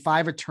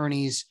 35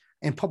 attorneys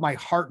and put my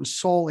heart and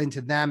soul into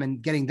them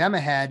and getting them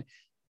ahead.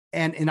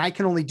 And I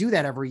can only do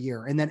that every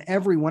year. And then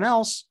everyone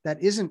else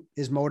that isn't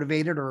as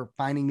motivated or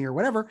finding me or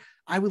whatever,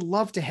 I would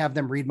love to have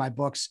them read my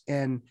books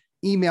and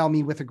email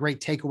me with a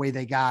great takeaway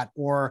they got,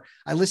 or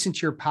I listened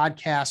to your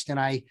podcast and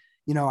I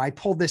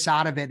pulled this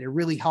out of it. It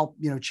really helped,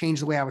 change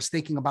the way I was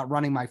thinking about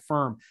running my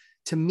firm.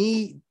 To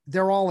me,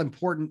 they're all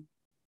important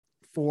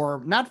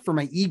not for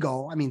my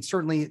ego. I mean,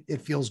 certainly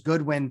it feels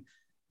good when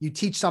you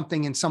teach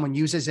something and someone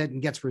uses it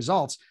and gets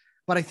results,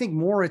 but I think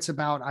more it's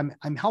about,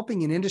 I'm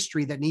helping an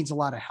industry that needs a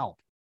lot of help.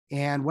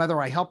 And whether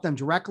I help them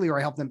directly or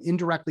I help them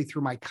indirectly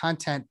through my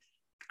content,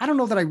 I don't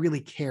know that I really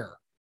care.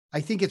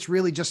 I think it's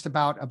really just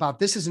about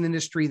this is an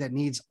industry that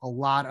needs a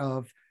lot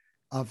of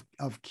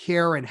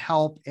care and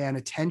help and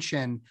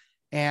attention.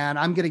 And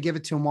I'm going to give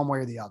it to them one way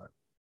or the other.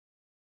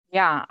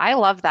 Yeah, I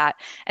love that.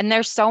 And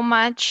there's so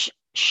much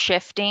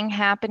shifting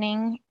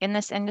happening in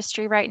this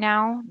industry right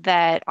now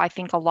that I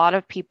think a lot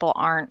of people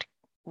aren't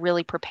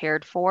really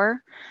prepared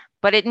for,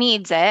 but it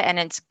needs it. And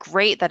it's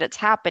great that it's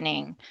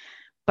happening.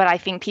 But I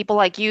think people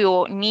like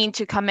you need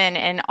to come in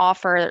and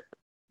offer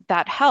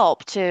that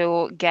help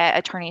to get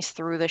attorneys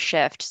through the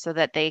shift so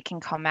that they can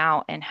come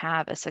out and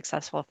have a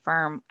successful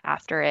firm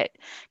after it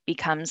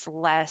becomes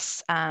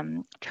less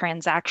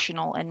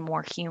transactional and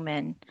more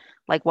human,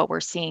 like what we're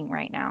seeing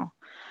right now.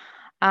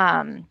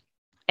 And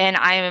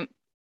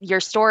your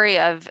story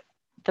of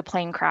the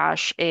plane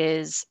crash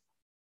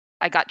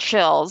I got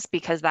chills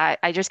because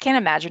I just can't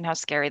imagine how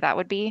scary that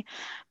would be.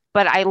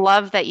 But I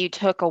love that you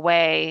took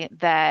away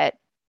that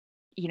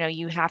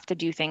you have to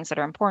do things that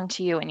are important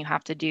to you and you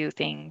have to do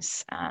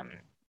things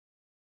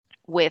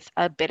with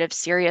a bit of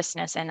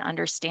seriousness and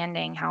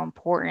understanding how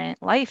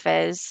important life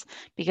is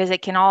because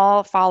it can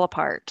all fall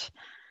apart.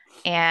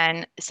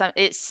 And so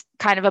it's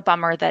kind of a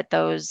bummer that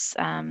those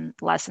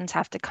lessons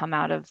have to come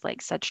out of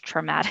like such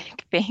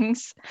traumatic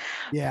things.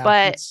 Yeah.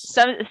 But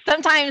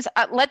sometimes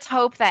let's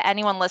hope that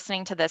anyone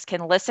listening to this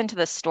can listen to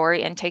the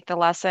story and take the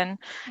lesson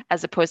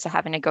as opposed to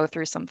having to go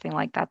through something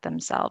like that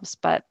themselves.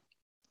 But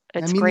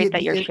it's great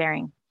that you're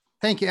sharing.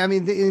 Thank you. I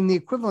mean, in the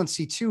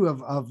equivalency too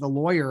of the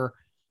lawyer,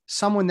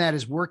 someone that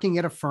is working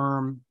at a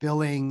firm,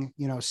 billing,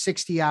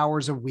 60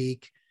 hours a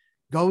week,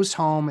 goes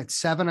home at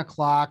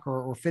 7:00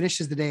 or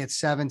finishes the day at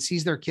 7,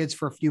 sees their kids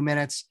for a few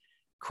minutes,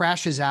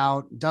 crashes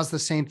out, does the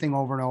same thing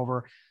over and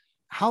over.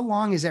 How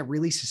long is that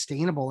really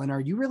sustainable? And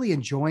are you really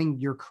enjoying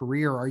your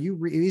career?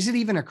 Is it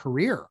even a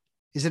career?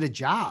 Is it a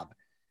job?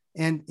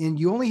 And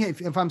you only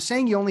have, if I'm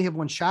saying you only have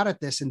one shot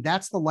at this and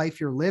that's the life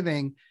you're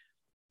living,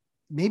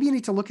 maybe you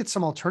need to look at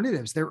some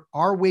alternatives. There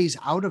are ways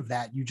out of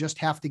that. You just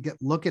have to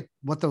look at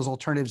what those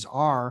alternatives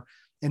are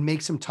and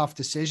make some tough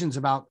decisions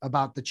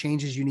about the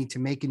changes you need to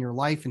make in your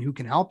life and who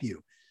can help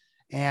you.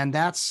 And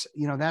that's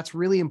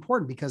really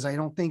important because I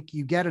don't think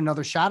you get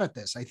another shot at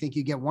this. I think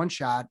you get one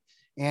shot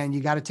and you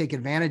got to take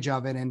advantage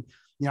of it. And,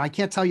 I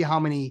can't tell you how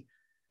many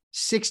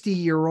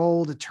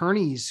 60-year-old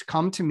attorneys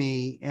come to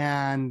me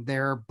and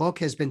their book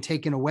has been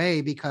taken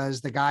away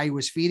because the guy who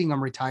was feeding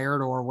them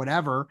retired or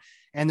whatever.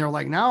 And they're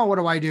like, now what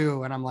do I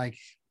do? And I'm like,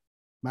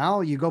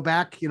 well, you go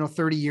back,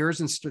 30 years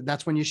and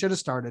that's when you should have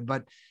started,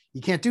 but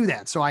you can't do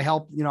that. So I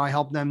help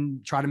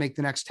them try to make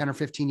the next 10 or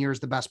 15 years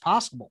the best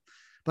possible.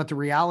 But the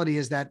reality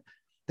is that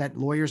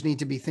lawyers need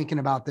to be thinking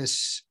about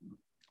this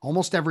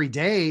almost every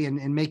day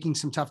and making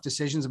some tough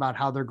decisions about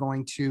how they're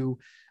going to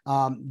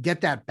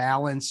get that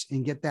balance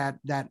and get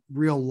that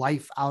real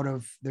life out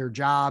of their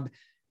job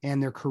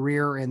and their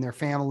career and their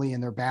family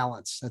and their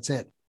balance. That's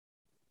it.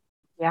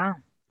 Yeah.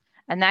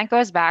 And that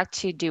goes back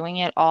to doing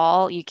it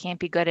all. You can't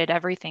be good at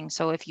everything.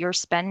 So if you're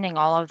spending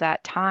all of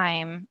that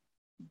time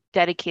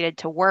dedicated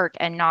to work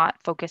and not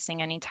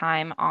focusing any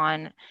time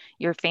on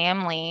your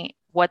family,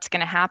 what's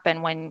going to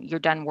happen when you're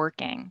done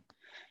working?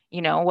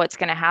 What's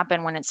going to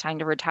happen when it's time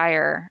to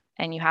retire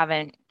and you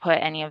haven't put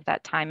any of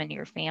that time into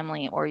your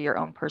family or your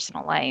own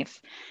personal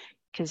life?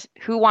 because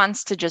who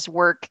wants to just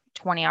work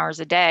 20 hours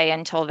a day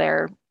until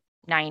they're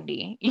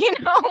 90?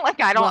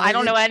 Like I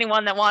don't know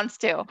anyone that wants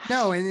to.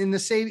 No, and in the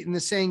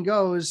saying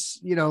goes,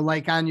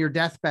 like on your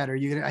deathbed,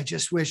 I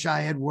just wish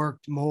I had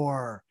worked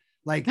more.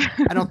 Like,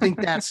 I don't think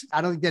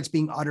that's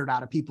being uttered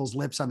out of people's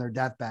lips on their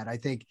deathbed. I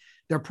think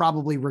they're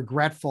probably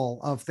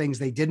regretful of things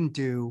they didn't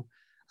do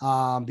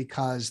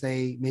because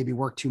they maybe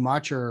worked too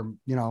much or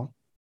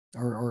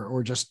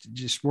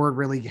just weren't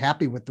really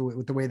happy with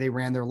the way they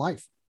ran their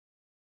life.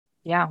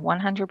 Yeah,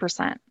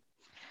 100%.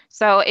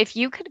 So if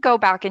you could go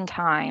back in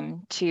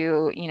time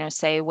to,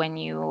 say when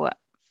you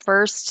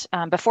first,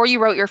 before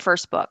you wrote your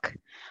first book,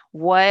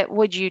 what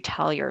would you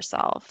tell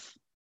yourself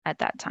at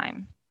that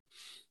time?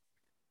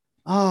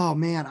 Oh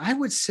man, I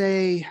would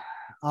say,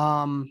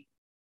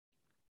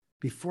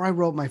 before I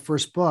wrote my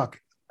first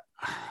book,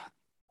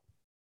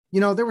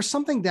 there was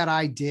something that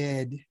I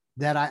did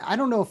that I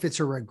don't know if it's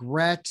a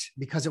regret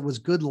because it was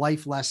good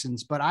life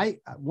lessons, but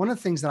one of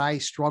the things that I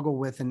struggle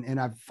with and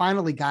I've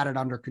finally got it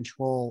under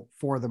control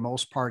for the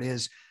most part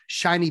is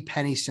shiny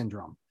penny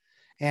syndrome.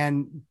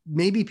 And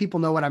maybe people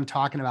know what I'm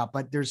talking about,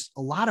 but there's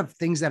a lot of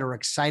things that are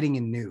exciting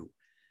and new.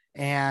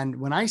 And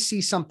when I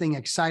see something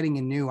exciting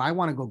and new, I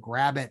want to go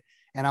grab it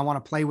and I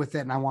want to play with it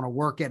and I want to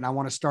work it and I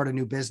want to start a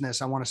new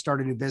business. I want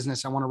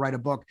to write a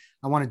book.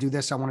 I want to do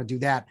this. I want to do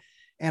that.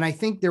 And I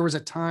think there was a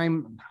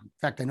time, in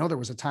fact, I know there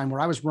was a time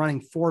where I was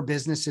running 4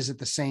 businesses at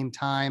the same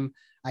time.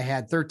 I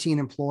had 13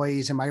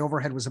 employees and my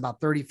overhead was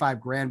about 35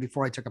 grand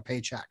before I took a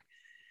paycheck.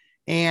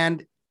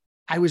 And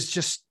I was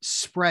just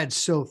spread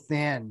so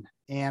thin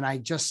and I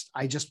just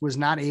was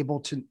not able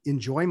to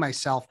enjoy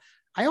myself.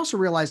 I also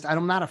realized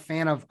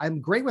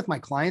I'm great with my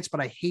clients, but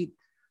I hate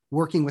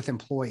working with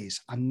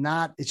employees.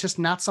 It's just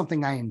not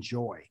something I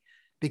enjoy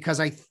because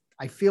I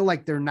feel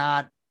like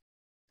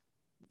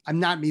I'm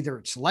not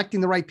either selecting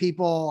the right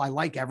people. I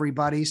like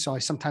everybody. So I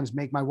sometimes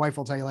my wife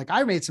will tell you like,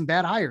 I made some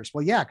bad hires.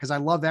 Well, yeah, because I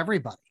love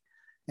everybody.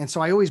 And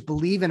so I always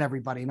believe in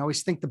everybody and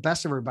always think the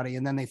best of everybody.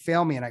 And then they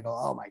fail me and I go,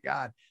 oh my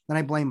God. Then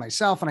I blame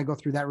myself and I go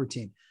through that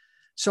routine.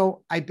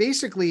 So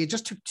it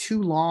just took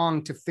too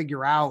long to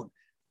figure out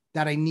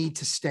that I need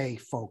to stay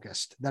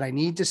focused, that I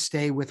need to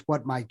stay with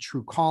what my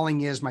true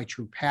calling is, my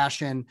true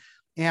passion.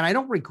 And I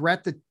don't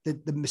regret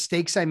the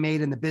mistakes I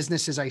made and the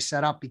businesses I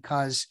set up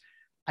because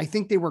I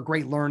think they were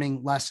great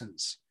learning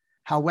lessons.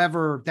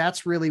 However,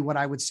 that's really what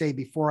I would say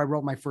before I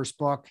wrote my first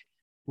book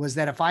was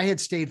that if I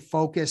had stayed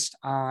focused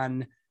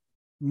on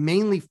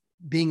mainly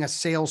being a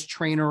sales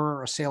trainer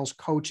or a sales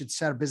coach, et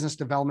cetera, business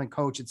development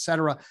coach, et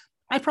cetera,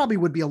 I probably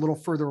would be a little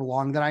further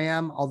along than I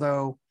am.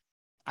 Although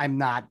I'm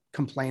not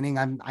complaining.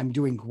 I'm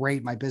doing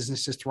great. My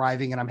business is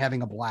thriving and I'm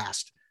having a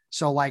blast.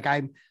 So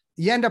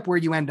you end up where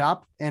you end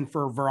up and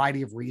for a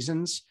variety of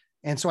reasons.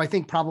 And so I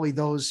think probably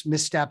those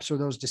missteps or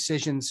those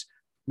decisions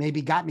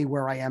maybe got me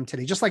where I am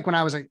today. Just like when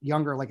I was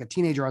younger, like a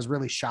teenager, I was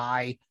really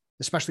shy,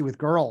 especially with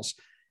girls.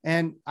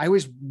 And I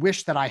always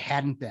wish that I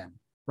hadn't been,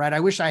 right?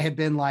 I wish I had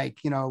been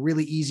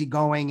really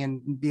easygoing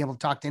and be able to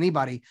talk to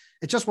anybody.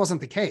 It just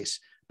wasn't the case,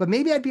 but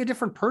maybe I'd be a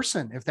different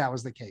person if that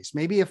was the case.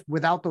 Maybe if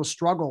without those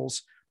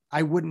struggles,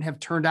 I wouldn't have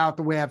turned out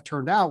the way I've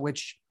turned out,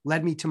 which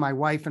led me to my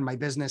wife and my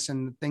business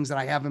and things that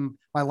I have in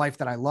my life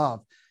that I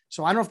love.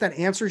 So I don't know if that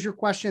answers your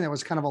question. That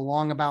was kind of a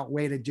long about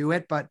way to do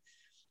it, but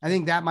I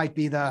think that might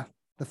be the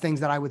things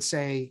that I would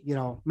say,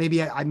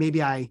 maybe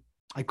I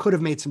could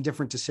have made some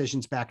different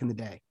decisions back in the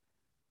day.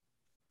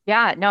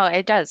 Yeah, no,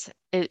 it does.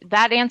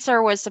 That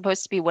answer was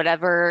supposed to be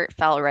whatever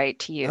felt right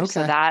to you. Okay.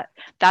 So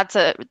that's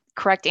a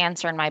correct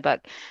answer in my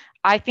book.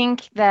 I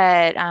think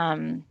that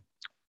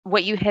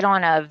what you hit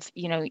on of,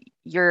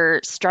 your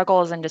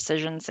struggles and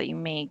decisions that you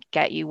make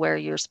get you where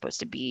you're supposed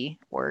to be,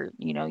 or,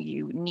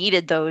 you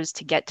needed those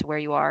to get to where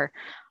you are.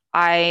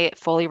 I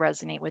fully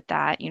resonate with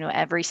that.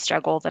 Every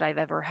struggle that I've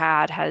ever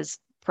had has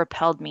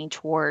propelled me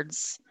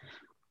towards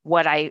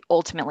what I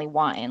ultimately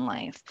want in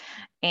life.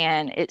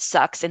 And it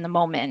sucks in the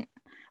moment,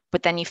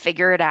 but then you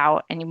figure it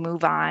out and you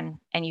move on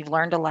and you've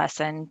learned a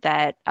lesson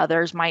that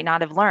others might not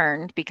have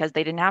learned because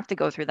they didn't have to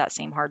go through that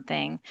same hard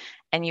thing.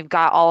 And you've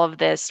got all of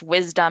this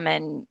wisdom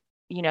and,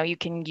 you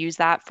can use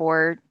that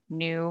for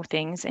new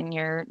things in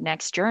your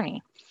next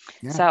journey.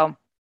 Yeah. So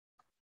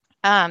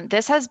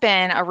this has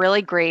been a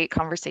really great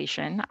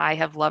conversation. I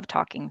have loved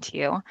talking to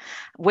you.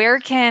 Where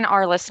can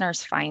our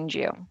listeners find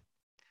you?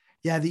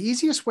 Yeah, the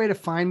easiest way to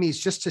find me is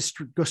just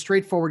to go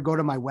straightforward, go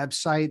to my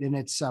website, and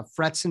it's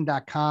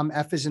fretzin.com,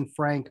 F as in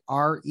Frank,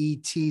 RETZIN.com.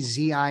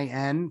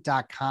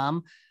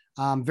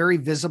 Very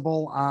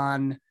visible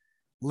on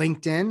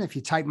LinkedIn. If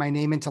you type my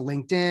name into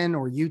LinkedIn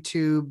or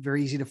YouTube,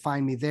 very easy to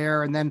find me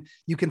there. And then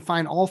you can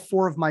find all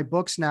 4 of my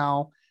books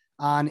now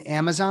on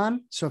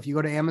Amazon. So if you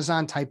go to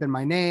Amazon, type in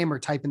my name or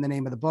type in the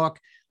name of the book,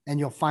 and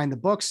you'll find the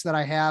books that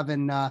I have.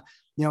 And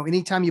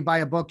anytime you buy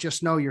a book,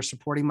 just know you're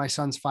supporting my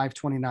son's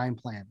 529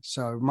 plan.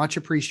 So much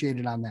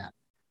appreciated on that.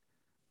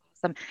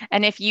 Awesome.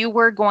 And if you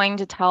were going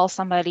to tell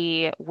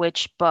somebody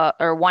which book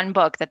or one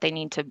book that they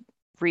need to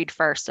read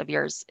first of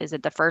yours? Is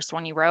it the first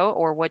one you wrote,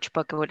 or which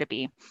book would it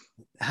be?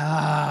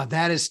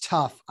 That is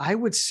tough. I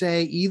would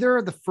say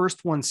either the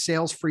first one,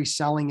 Sales Free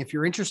Selling, if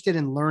you're interested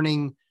in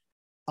learning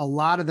a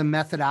lot of the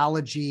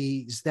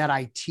methodologies that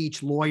I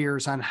teach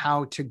lawyers on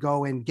how to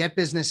go and get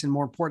business and,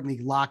 more importantly,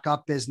 lock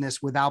up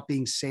business without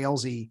being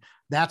salesy.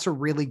 That's a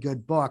really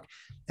good book.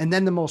 And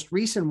then the most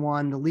recent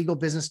one, The Legal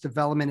Business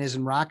Development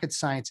Isn't Rocket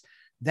Science.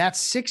 That's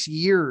 6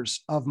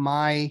 years of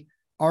my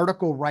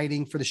article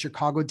writing for the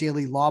Chicago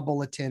Daily Law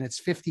Bulletin. It's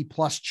 50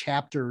 plus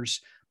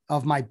chapters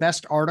of my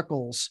best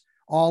articles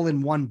all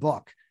in one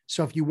book.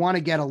 So if you want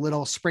to get a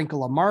little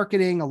sprinkle of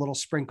marketing, a little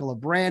sprinkle of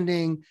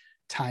branding,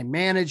 time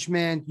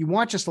management, you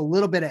want just a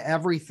little bit of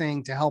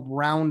everything to help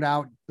round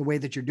out the way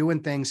that you're doing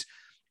things,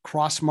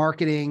 cross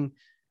marketing,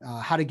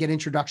 how to get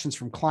introductions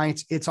from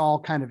clients, it's all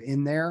kind of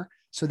in there.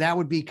 So that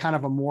would be kind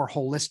of a more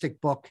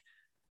holistic book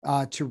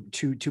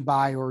to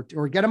buy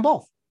or get them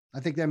both.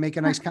 I think that make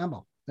a nice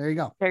combo. There you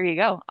go. There you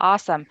go.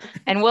 Awesome.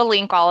 And we'll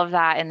link all of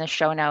that in the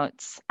show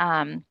notes.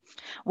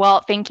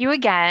 Well, thank you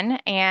again.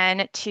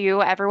 And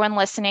to everyone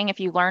listening, if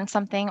you learned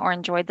something or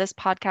enjoyed this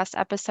podcast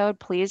episode,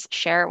 please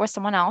share it with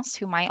someone else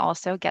who might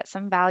also get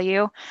some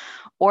value,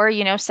 or,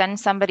 you know, send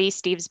somebody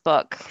Steve's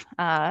book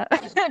to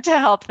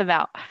help them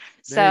out.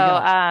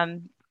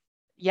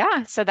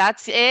 Yeah, so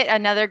that's it.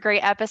 Another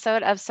great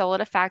episode of Solo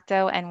De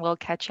Facto, and we'll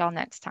catch y'all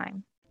next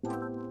time.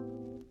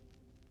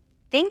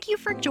 Thank you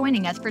for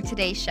joining us for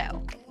today's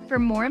show. For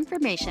more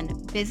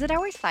information, visit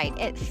our site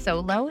at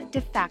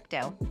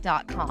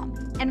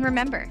solodefacto.com. And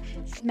remember,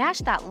 smash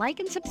that like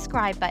and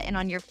subscribe button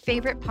on your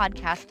favorite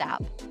podcast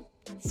app.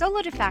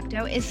 Solo De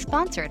Facto is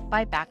sponsored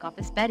by Back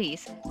Office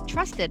Betties,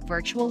 trusted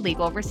virtual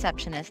legal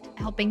receptionist,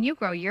 helping you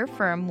grow your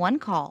firm one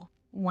call,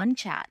 one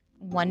chat,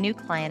 one new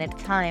client at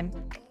a time.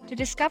 To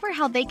discover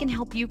how they can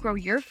help you grow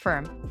your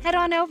firm, head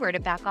on over to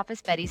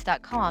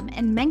backofficebetties.com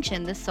and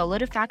mention the Solo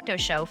De Facto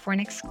show for an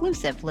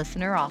exclusive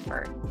listener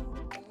offer.